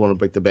doesn't want to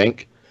break the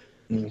bank.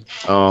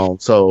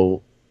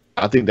 So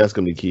I think that's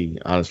going to be key,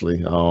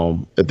 honestly. I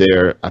think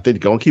they're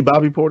going to keep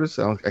Bobby Portis.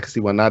 I can see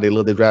why not. They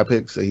love their draft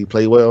picks. He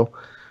played well.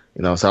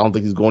 So I don't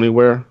think he's going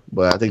anywhere.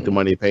 But I think the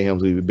money they pay him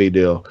is a big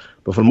deal.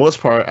 But for the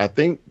most part, I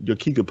think your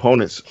key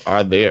components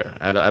are there.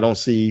 I don't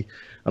see,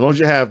 as long as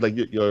you have like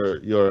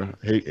your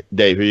hey,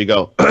 Dave, here you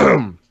go,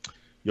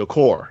 your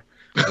core.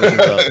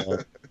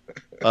 Lauri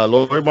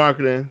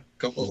Markkanen,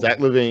 Zach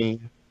LaVine,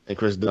 and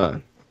Chris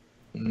Dunn.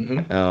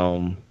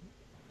 And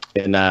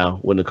now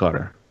Wendell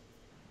Carter.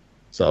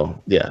 So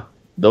yeah,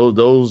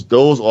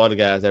 those are the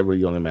guys that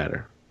really only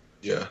matter.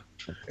 Yeah,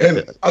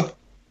 and I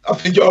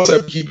think you also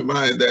have to keep in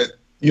mind that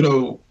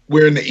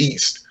we're in the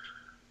East.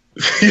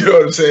 You know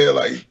what I'm saying?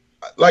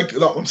 Like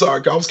I'm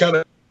sorry, I was kind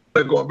of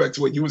going back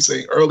to what you were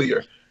saying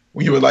earlier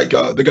when you were like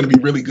they're going to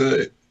be really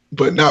good,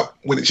 but not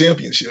win a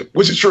championship,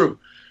 which is true.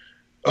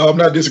 I'm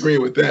not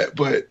disagreeing with that,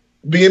 but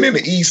being in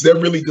the East, they're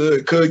really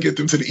good. Could get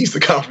them to the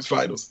Eastern Conference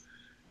Finals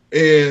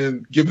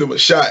and give them a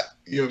shot.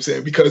 You know what I'm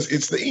saying? Because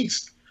it's the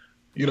East.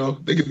 They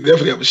could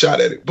definitely have a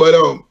shot at it. But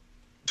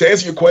to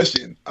answer your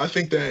question, I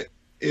think that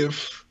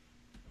if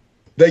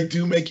they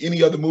do make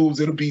any other moves,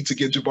 it'll be to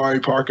get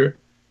Jabari Parker.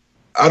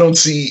 I don't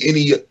see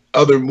any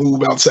other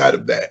move outside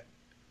of that.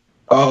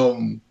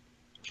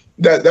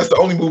 That's the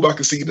only move I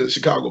can see the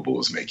Chicago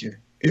Bulls making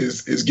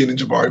is getting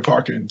Jabari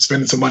Parker and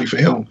spending some money for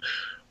him.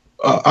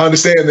 I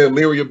understand they're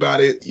leery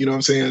about it, you know what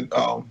I'm saying,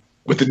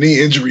 with the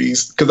knee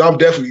injuries, because I'm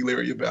definitely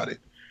leery about it.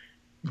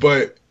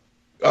 But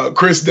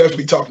Chris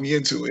definitely talked me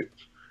into it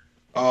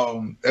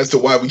as to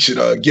why we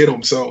should get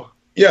him. So,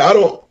 yeah,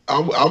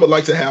 I would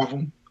like to have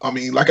him. I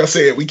mean, like I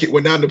said,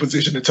 we're not in a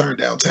position to turn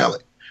down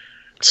talent.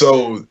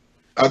 So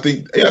I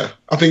think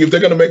if they're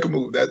going to make a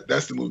move,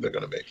 that's the move they're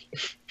going to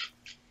make.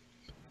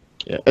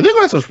 Yeah, and they're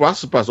going to have some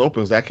roster spots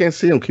open. I can't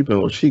see them keeping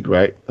O'Cheek,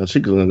 right?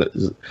 O'Cheek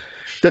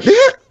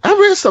I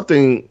read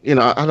something,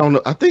 I don't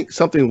know. I think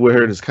something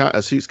where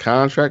O'Cheek's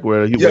contract,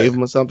 where you waive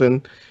him or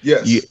something.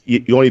 Yes.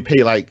 You only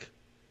pay like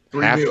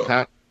 $3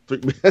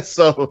 million.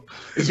 So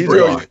it's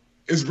brilliant. Gone.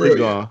 It's brilliant.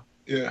 Gone.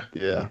 Yeah.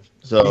 Yeah.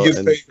 So he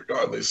gets paid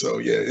regardless. So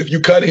yeah, if you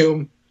cut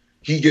him,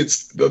 he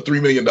gets the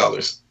 $3 million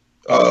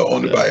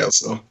on the buyout.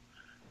 So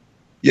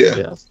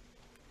yeah.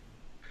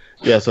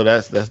 Yeah. So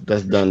that's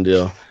done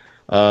deal.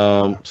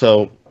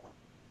 So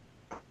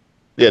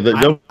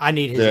yeah, I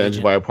need his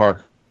agent. Jabari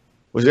Park.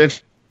 Was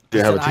it?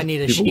 I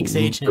need a Sheik's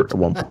agent.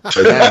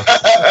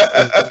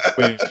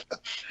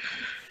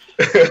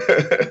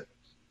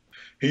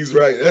 He's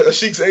right. A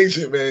Sheik's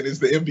agent, man, is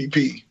the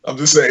MVP. I'm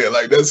just saying,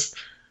 like that's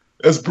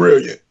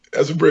brilliant.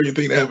 That's a brilliant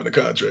thing to have in a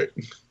contract.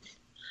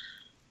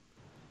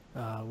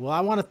 Well, I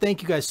want to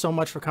thank you guys so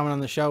much for coming on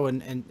the show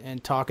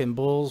and talking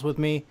Bulls with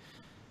me.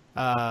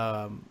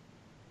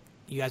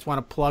 You guys want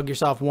to plug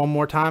yourself one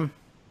more time?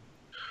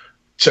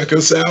 Check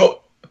us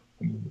out.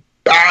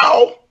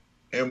 BAWL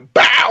and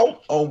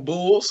BAWL on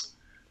Bulls.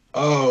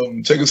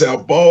 Check us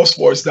out,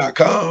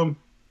 bawlsports.com.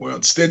 We're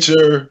on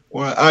Stitcher.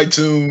 We're on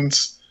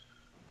iTunes,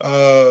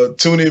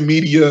 TuneIn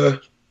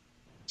Media,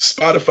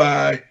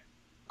 Spotify,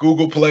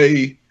 Google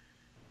Play.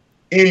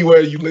 Anywhere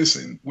you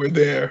listen, we're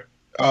there.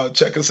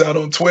 Check us out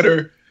on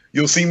Twitter.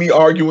 You'll see me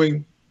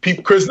arguing.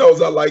 Chris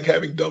knows I like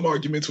having dumb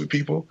arguments with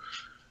people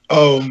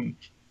on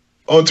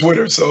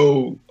Twitter.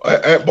 So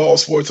at BAWL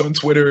Sports on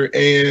Twitter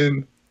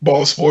and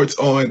BAWL Sports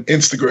on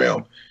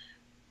Instagram.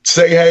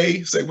 Say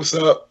hey, say what's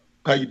up,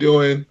 how you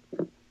doing?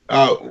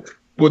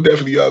 We'll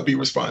definitely be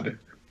responding.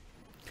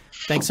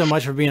 Thanks so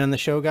much for being on the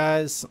show,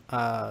 guys.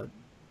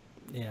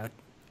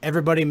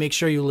 Everybody make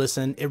sure you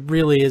listen. It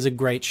really is a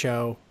great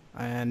show,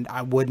 and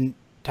I wouldn't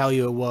tell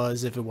you it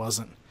was if it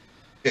wasn't.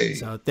 Hey.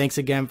 So thanks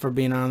again for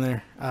being on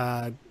there.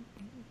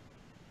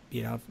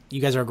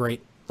 You guys are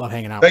great. Love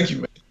hanging out. Thank you,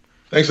 man.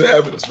 Thanks for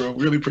having us, bro.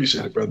 Really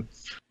appreciate it, brother.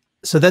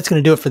 So that's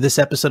going to do it for this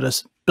episode of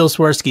Bill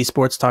Swerski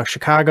Sports Talk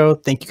Chicago.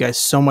 Thank you guys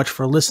so much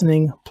for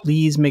listening.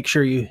 Please make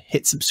sure you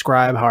hit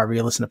subscribe however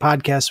you listen to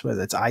podcasts,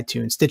 whether it's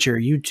iTunes, Stitcher,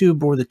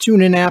 YouTube, or the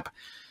TuneIn app.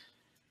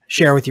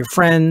 Share with your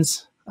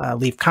friends.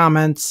 Leave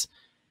comments.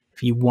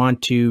 If you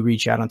want to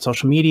reach out on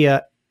social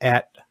media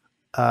at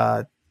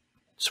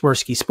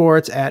Swerski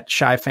Sports, at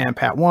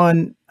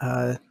ShyFanPat1,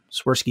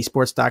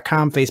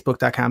 SwerskiSports.com,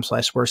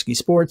 Facebook.com/Swerski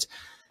Sports.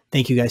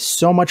 Thank you guys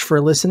so much for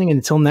listening. And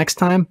until next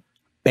time,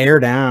 bear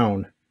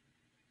down.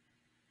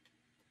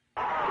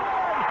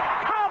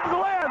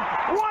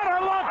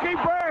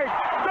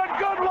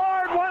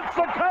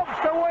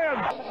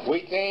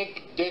 We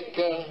thank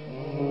Ditka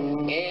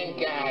and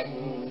God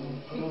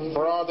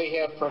for all they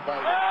have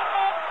provided.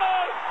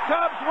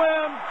 Cubs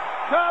win!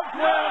 Cubs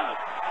win!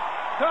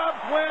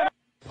 Cubs win!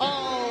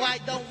 Oh, I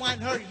don't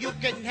want her. You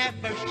can have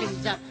her.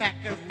 She's a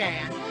Packer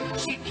fan.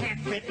 She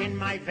can't fit in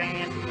my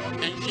van.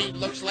 And she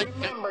looks like...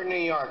 Remember, New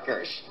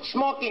Yorkers,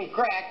 smoking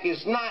crack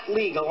is not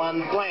legal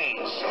on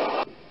planes.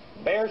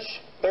 Bears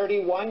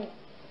 31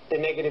 to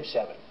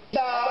 -7. The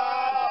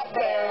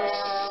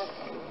Bears!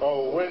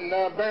 Oh, when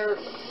the Bears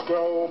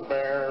go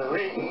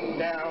bearing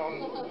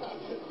down.